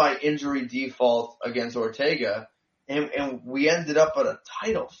 wins by injury default against Ortega, and we ended up at a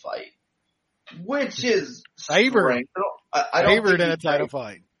title fight, which is favored. I don't favored in a title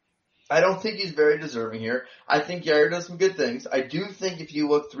fight. I don't think he's very deserving here. I think Yair does some good things. I do think if you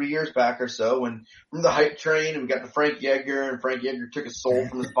look 3 years back or so, when from the hype train and we got to Frank Yeager, and Frank Yeager took his soul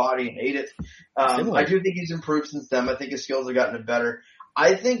from his body and ate it. I do think he's improved since then. I think his skills have gotten better.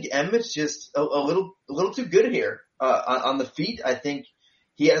 I think Emmett's just a little too good here. On the feet, I think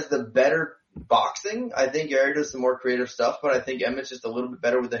he has the better boxing. I think Yair does some more creative stuff, but I think Emmett's just a little bit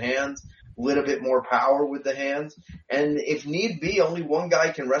better with the hands. Little bit more power with the hands, and if need be, only one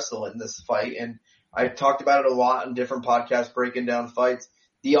guy can wrestle in this fight. And I've talked about it a lot in different podcasts breaking down fights.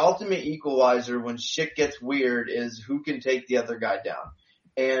 The ultimate equalizer when shit gets weird is who can take the other guy down.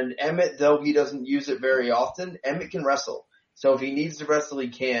 And Emmett, though he doesn't use it very often, Emmett can wrestle. So if he needs to wrestle, he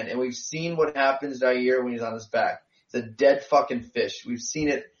can. And we've seen what happens to Yair when he's on his back. It's a dead fucking fish. We've seen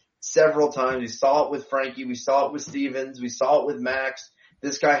it several times. We saw it with Frankie. We saw it with Stevens. We saw it with Max.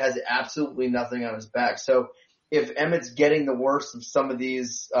 This guy has absolutely nothing on his back. So if Emmett's getting the worst of some of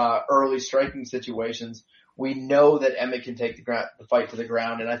these early striking situations, we know that Emmett can take the fight to the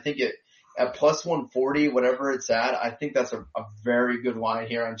ground. And I think at plus 140, whatever it's at, I think that's a very good line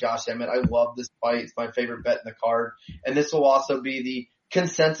here on Josh Emmett. I love this fight. It's my favorite bet in the card. And this will also be the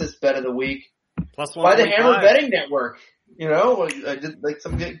consensus bet of the week plus by the Hammer Betting Network. I did like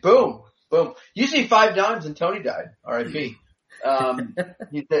some boom. You see 5 dimes and Tony died. R.I.P. Wasn't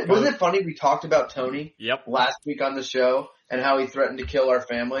it funny? We talked about Tony last week on the show and how he threatened to kill our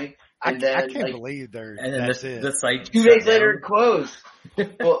family. And I can't believe that's it. The site 2 days later it closed.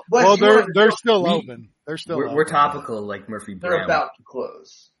 Well, they're still open. They're still we're topical like Murphy They're Brown. about to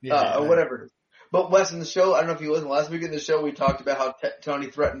close. Yeah. Or whatever. But Wes, in the show, I don't know if you listened, last week in the show we talked about how Tony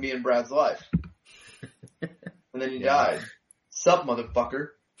threatened me and Brad's life. And then he died. Sup, motherfucker.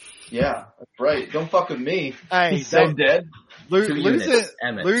 Yeah, that's right. Don't fuck with me. Hey, He's so dead.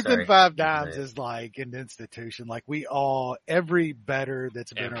 Losing 5 dimes is like an institution. Like every bettor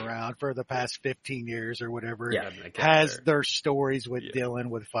that's been around for the past 15 years or whatever has their stories with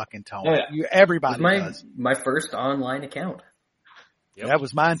Dylan, with fucking Tony. Oh, yeah. Everybody does. My first online account. Yep. That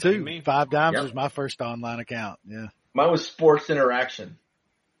was mine too. 5 dimes Yep. was my first online account. Yeah. Mine was Sports Interaction.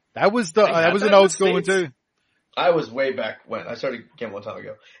 That was an old school one too. I was way back when. I started gambling a time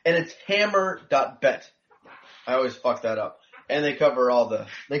ago. And it's hammer.bet. I always fuck that up. And they cover all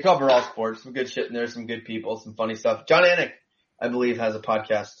sports. Some good shit in there, some good people, some funny stuff. John Anik, I believe, has a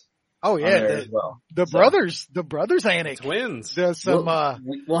podcast. Oh yeah, as well. the brothers Anik. Twins. Does some,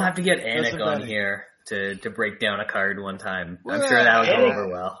 we'll have to get Anik on here to break down a card one time. I'm sure that'll go over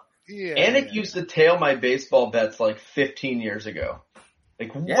well. Yeah. Anik used to tail my baseball bets like 15 years ago.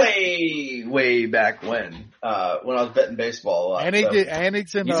 Like way back when I was betting baseball a lot.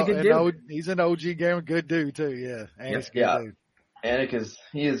 Anik's he's an OG gamer, good dude too. Yeah, Anik's good dude. Anik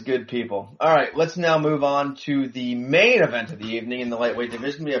is good people. All right, let's now move on to the main event of the evening in the lightweight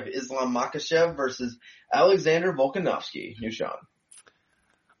division. We have Islam Makhachev versus Alexander Volkanovski. New Sean.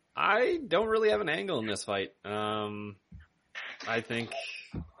 I don't really have an angle in this fight. I think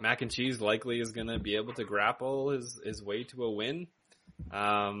Mac and Cheese likely is going to be able to grapple his way to a win.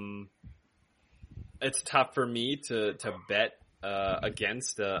 It's tough for me to bet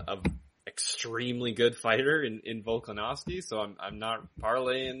against a extremely good fighter in Volkanovski, so I'm not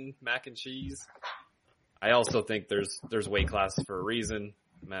parlaying Mac and Cheese. I also think there's weight classes for a reason.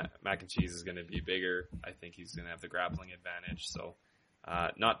 Mac and Cheese is going to be bigger. I think he's going to have the grappling advantage. So,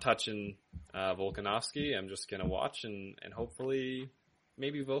 not touching Volkanovski. I'm just going to watch and hopefully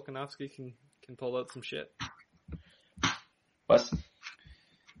maybe Volkanovski can pull out some shit. Wes?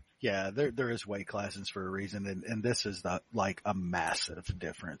 Yeah, there is weight classes for a reason, and this is like a massive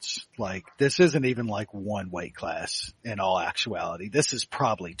difference. Like, this isn't even like one weight class in all actuality. This is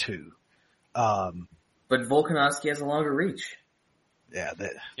probably 2. But Volkanovski has a longer reach. Yeah.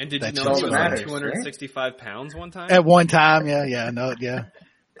 And did you know he was like 265 pounds one time? At one time, yeah.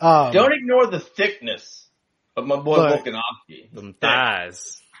 Don't ignore the thickness of my boy Volkanovski. Them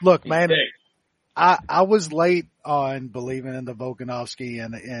thighs. Look, man, I was late on believing in the Volkanovski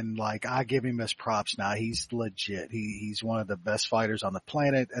and like, I give him his props now. He's legit. He's one of the best fighters on the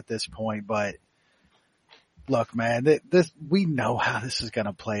planet at this point, but look, man, we know how this is going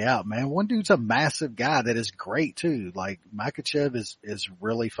to play out, man. One dude's a massive guy that is great too. Like, Makhachev is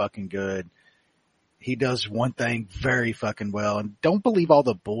really fucking good. He does one thing very fucking well, and don't believe all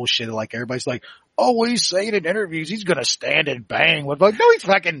the bullshit. Like, everybody's like, oh, what he's saying in interviews, he's going to stand and bang with Volk. No, he's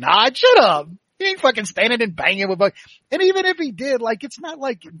fucking not. Shut up. He ain't fucking standing and banging with Volk. And even if he did, like, it's not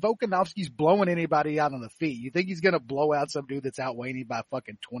like Volkanovski's blowing anybody out on the feet. You think he's going to blow out some dude that's outweighing him by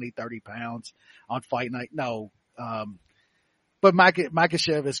fucking 20, 30 pounds on fight night? No. But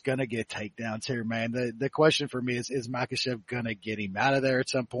Makhachev is going to get takedowns here, man. The question for me is Makhachev going to get him out of there at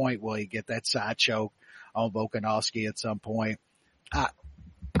some point? Will he get that side choke on Volkanovski at some point? I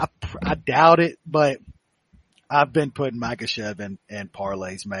doubt it, but I've been putting Makhachev in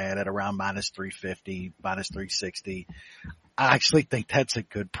parlays, man, at around -350, -360. I actually think that's a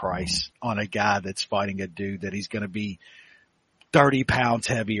good price on a guy that's fighting a dude that he's going to be 30 pounds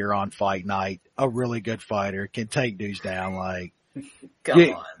heavier on fight night. A really good fighter, can take dudes down. Like,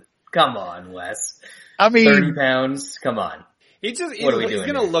 come on, Wes. I mean, 30 pounds. Come on. He's going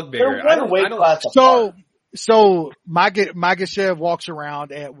to look bigger. So Makhachev walks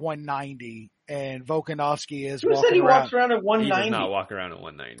around at 190. And Volkanovski is Who walking said he around. walks around at 190? He does not walk around at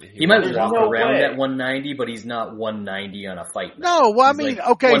 190. He might walk around at 190, but he's not 190 on a fight night. No, well, I mean, like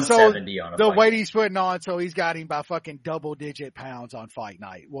okay, so the weight night. he's putting on, so he's got him by fucking double-digit pounds on fight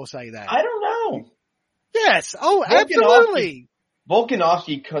night. We'll say that. I don't know. Yes. Oh, absolutely.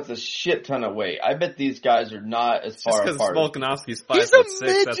 Volkanovski cuts a shit ton of weight. I bet these guys are not as far apart. Volkanovski's 5'6". He's a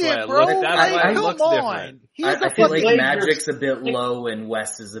midget, that's why bro. it looks different. I feel like Magic's a bit low and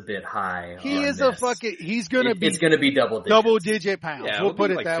West is a bit high. It's gonna be double-digit pounds. Yeah, we'll put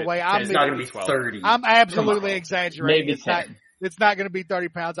it that way. It's not gonna be 30. I'm absolutely exaggerating. Maybe 10. It's not going to be 30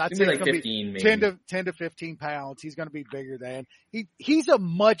 pounds. I'd say like it's going 15, to be maybe. 10 to 15 pounds. He's going to be bigger than. He's a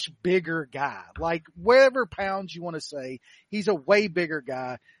much bigger guy. Like, whatever pounds you want to say, he's a way bigger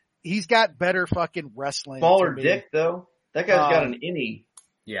guy. He's got better fucking wrestling. Smaller dick, though. That guy's got an innie.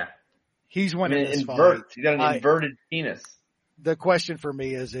 Yeah. He's winning this fight. He's got an inverted penis. the question for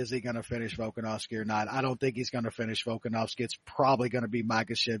me is he going to finish Volkanovski or not? I don't think he's going to finish Volkanovski. It's probably going to be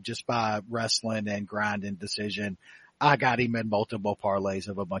Makhachev just by wrestling and grinding decision. I got him in multiple parlays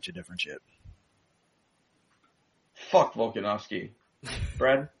of a bunch of different shit. Fuck Volkanovski.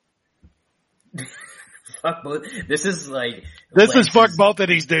 Brad? Fuck both. This is fuck both of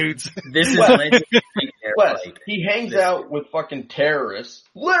these dudes. This is Wes, he hangs out with fucking terrorists,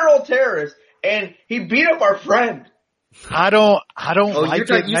 literal terrorists, and he beat up our friend. I don't like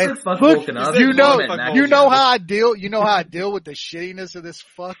it, you man. said fuck Look, Volkanovski. you know how I deal with the shittiness of this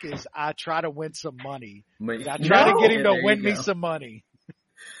fuck is I try to win some money. I try to get him to win me some money.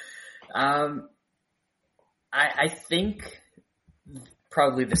 I think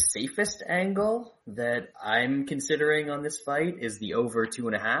probably the safest angle that I'm considering on this fight is the over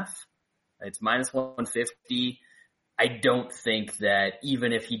 2.5. It's -150. I don't think that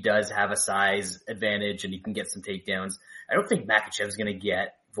even if he does have a size advantage and he can get some takedowns, I don't think Makhachev is going to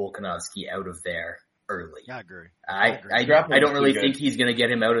get Volkanovski out of there early. I agree. I don't really think he's going to get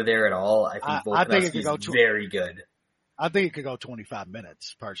him out of there at all. I think Volkanovski is very good. I think it could go 25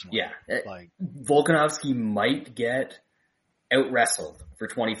 minutes, personally. Yeah. Volkanovski might get out-wrestled for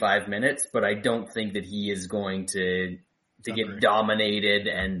 25 minutes, but I don't think that he is going to get dominated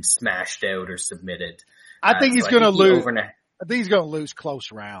and smashed out or submitted. I think he's going to lose. I think he's going to lose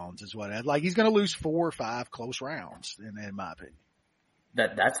close rounds is what he's going to lose 4 or 5 close rounds in my opinion.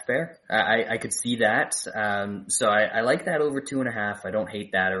 That's fair. I could see that. So I like that over 2.5. I don't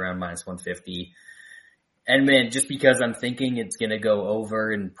hate that around -150. And man, just because I'm thinking it's going to go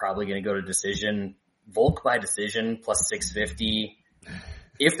over and probably going to go to decision, Volk by decision plus 650.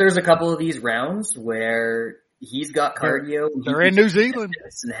 If there's a couple of these rounds where he's got cardio, they're in New Zealand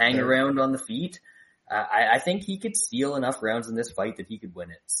and hang around on the feet, I think he could steal enough rounds in this fight that he could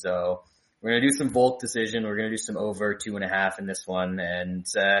win it. So we're going to do some Volk decision. We're going to do some over 2.5 in this one and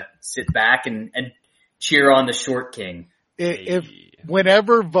sit back and cheer on the short king.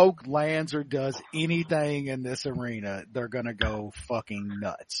 Whenever Volk lands or does anything in this arena, they're going to go fucking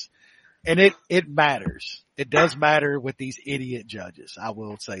nuts. And it matters. It does matter with these idiot judges. I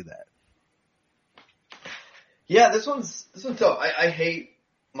will say that. Yeah, this one's tough. I hate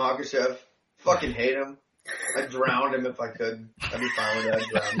Makhachev. Fucking hate him. I'd drown him if I could. I'd be fine with that. I'd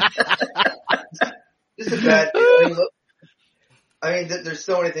drown him. Just a bad dude. I mean, there's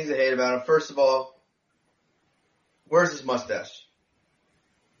so many things I hate about him. First of all, where's his mustache?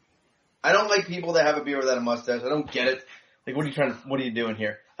 I don't like people that have a beard without a mustache. I don't get it. Like, what are you doing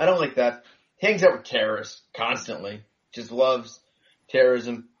here? I don't like that. He hangs out with terrorists constantly. Just loves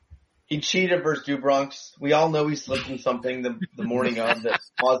terrorism. He cheated versus Dubronx. We all know he slipped in something the morning of that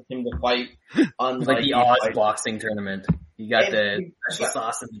caused him to fight. Like the Oz boxing tournament. He got the special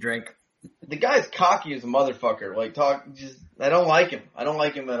sauce in the drink. The guy's cocky as a motherfucker. I don't like him. I don't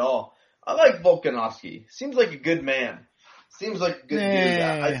like him at all. I like Volkanovski. Seems like a good man. Seems like a good dude.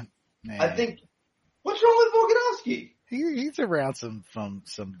 I think, what's wrong with Volkanovski? He's around some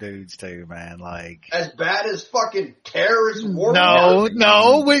dudes too, man. Like as bad as fucking terrorist war. No,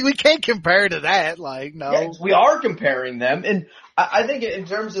 we can't compare to that. Like no, yes, we are comparing them, and I think in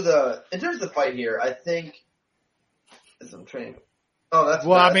terms of the fight here, I think as I'm training. Oh, that's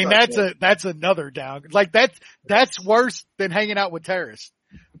well. bad. I mean, that's another down. Like that's worse than hanging out with terrorists.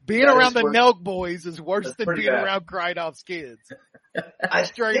 Being around the Nelk boys is worse than being around Krydov's kids.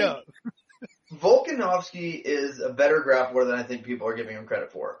 Straight up. Volkanovski is a better grappler than I think people are giving him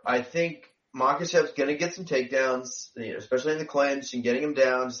credit for. I think Makhachev's going to get some takedowns, especially in the clinch and getting him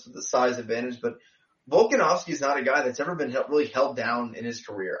down just with the size advantage. But Volkanovski is not a guy that's ever been really held down in his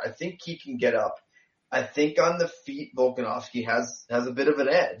career. I think he can get up. I think on the feet, Volkanovski has a bit of an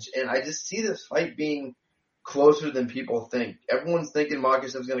edge. And I just see this fight being closer than people think. Everyone's thinking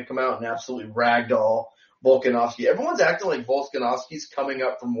Makhachev's going to come out and absolutely ragdoll Volkanovski. Everyone's acting like Volkanovski's coming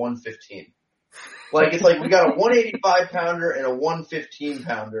up from 115. Like, it's like we got a 185 pounder and a 115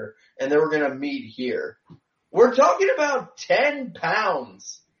 pounder, and then we're going to meet here. We're talking about 10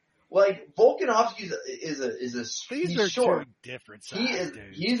 pounds. Like, Volkanovski he's short. Two different sizes,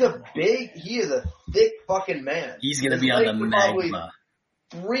 dude. He is a thick fucking man. He's going to be on the magma.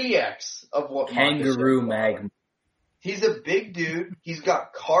 3x of what Kangaroo magma. He's a big dude. He's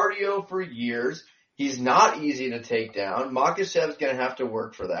got cardio for years. He's not easy to take down. Makhachev's going to have to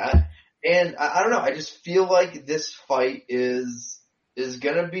work for that. And I don't know. I just feel like this fight is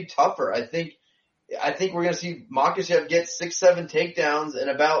going to be tougher. I think we're going to see Makhachev get 6-7 takedowns in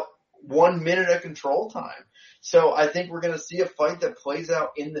about 1 minute of control time. So I think we're going to see a fight that plays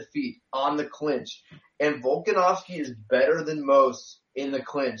out in the feet, on the clinch. And Volkanovski is better than most in the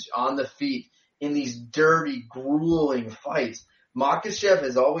clinch, on the feet. in these dirty, grueling fights. Makhachev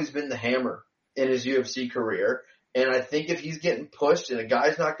has always been the hammer in his UFC career. And I think if he's getting pushed and a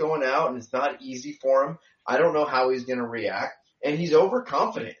guy's not going out and it's not easy for him, I don't know how he's going to react. And he's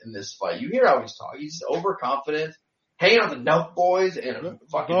overconfident in this fight. You hear how he's talking. He's overconfident, hanging out the Nelk boys and a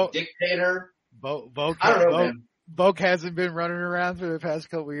fucking dictator. Volk, I don't know, man. Volk hasn't been running around for the past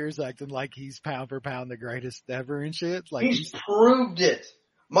couple of years acting like he's pound for pound the greatest ever and shit. Like he's proved it.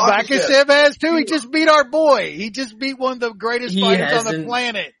 Makhachev has too. He just beat our boy. He just beat one of the greatest fighters on the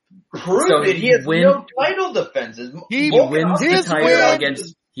planet. Proved it. He has no title defenses. He wins the title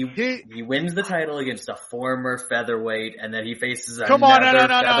against. He wins the title against a former featherweight, and then he faces another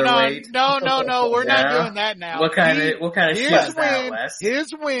featherweight. No, we're not doing that now. What kind of shit is that, Wes?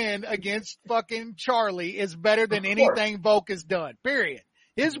 His win against fucking Charlie is better than anything Volk has done. Period.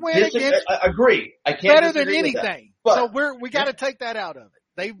 His win against I agree. I can't better than anything. So we got to take that out of it.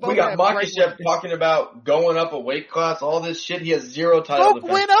 We got Makhachev talking about going up a weight class, all this shit. He has zero title defense.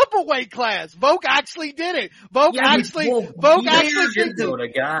 Volk went up a weight class. Volk actually did it. Volk actually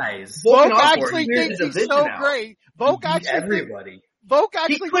thinks he's so great. Volk actually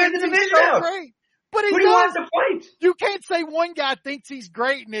cleared the division out. Great. But he wants to fight. You can't say one guy thinks he's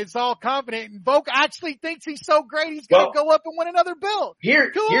great and is all confident, and Volk actually thinks he's so great he's going to go up and win another belt.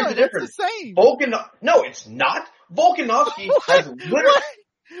 Here's the difference. It's the same. No, it's not. Volkanovski has literally.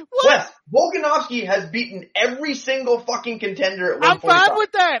 Wes, Volkanovski has beaten every single fucking contender at 145. I'm fine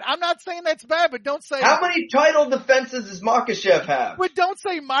with that. I'm not saying that's bad, but don't say... How many title defenses does Makhachev have? But don't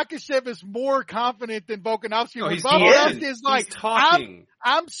say Makhachev is more confident than Volkanovski. No, Volkanovski is like,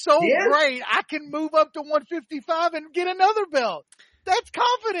 I'm so great, I can move up to 155 and get another belt. That's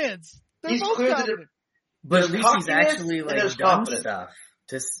confidence. They're both confident. But at least he's actually done stuff.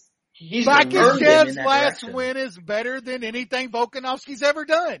 Makhachev's last win is better than anything Volkanovski's ever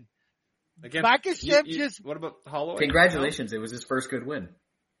done. Again, Makhachev what about Holloway? Congratulations, it was his first good win.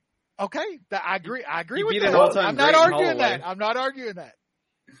 Okay, I agree with that. I'm not arguing that. I'm not arguing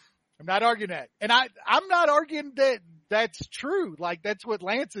that. And I'm not arguing that that's true. Like, that's what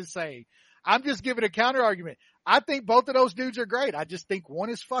Lance is saying. I'm just giving a counter argument. I think both of those dudes are great. I just think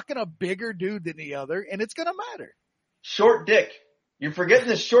one is fucking a bigger dude than the other, and it's gonna matter. Short dick. You're forgetting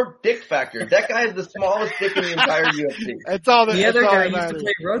the short dick factor. That guy has the smallest dick in the entire UFC. That's all the other guy used to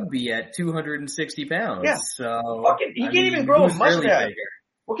play rugby at 260 pounds. Yeah. So he can't even grow a mustache. Really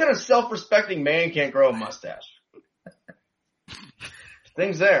what kind of self-respecting man can't grow a mustache?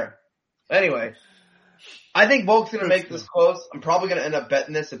 Things there. Anyway, I think Volk's going to make this close. I'm probably going to end up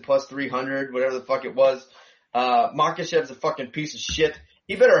betting this at plus 300, whatever the fuck it was. Makhachev's a fucking piece of shit.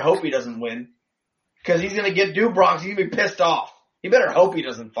 He better hope he doesn't win. Because he's going to get Bronx. He's going to be pissed off. He better hope he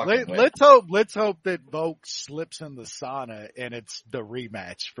doesn't fucking win. Let's hope that Volk slips in the sauna and it's the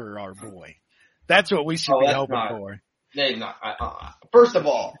rematch for our boy. That's what we should be hoping for. First of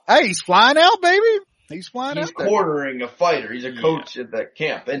all. Hey, he's flying out, baby. He's flying out. He's quartering a fighter. He's a coach at that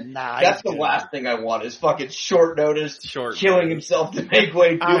camp. And that's the last thing I want is fucking short notice, killing himself to make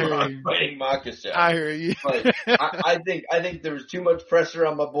way too fighting Makhachev. I hear you. But I think there was too much pressure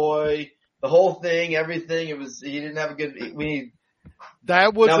on my boy. The whole thing, everything, he didn't have a good,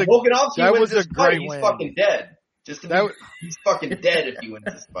 Volkanovski wins this fight, he's fucking dead. He's fucking dead if he wins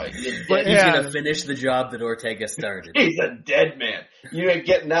this fight. He's going to finish the job that Ortega started. He's a dead man. You ain't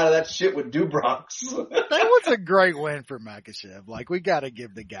getting out of that shit with Bronx. That was a great win for Makhachev. Like, we got to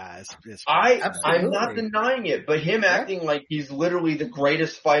give the guys this. I'm not denying it, but him acting like he's literally the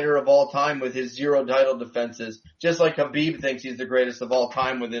greatest fighter of all time with his 0 title defenses, just like Khabib thinks he's the greatest of all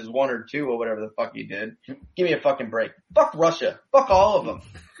time with his 1 or 2 or whatever the fuck he did. Give me a fucking break. Fuck Russia. Fuck all of them.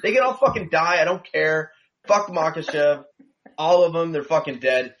 They can all fucking die. I don't care. Fuck Makhachev. All of them, they're fucking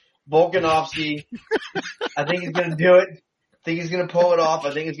dead. Volkanovski, I think he's gonna do it. I think he's gonna pull it off.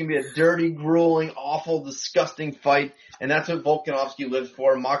 I think it's gonna be a dirty, grueling, awful, disgusting fight. And that's what Volkanovski lives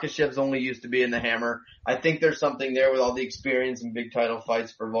for. Makhachev's only used to be in the hammer. I think there's something there with all the experience in big title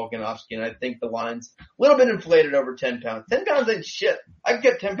fights for Volkanovski. And I think the line's a little bit inflated over 10 pounds. 10 pounds ain't shit. I could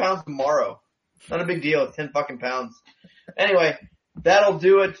get 10 pounds tomorrow. Not a big deal. It's 10 fucking pounds. Anyway, that'll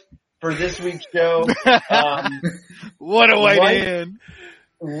do it for this week's show. What a way to end.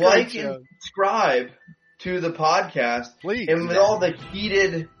 Like and subscribe to the podcast. Please. And with all the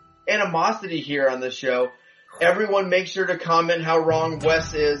heated animosity here on the show, everyone make sure to comment how wrong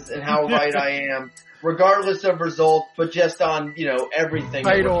Wes is and how right I am, regardless of result, but just on, everything.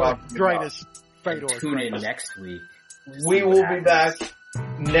 Fedor, greatest. Fedor. Tune in next week. We will be back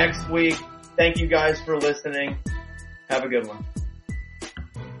next week. Thank you guys for listening. Have a good one.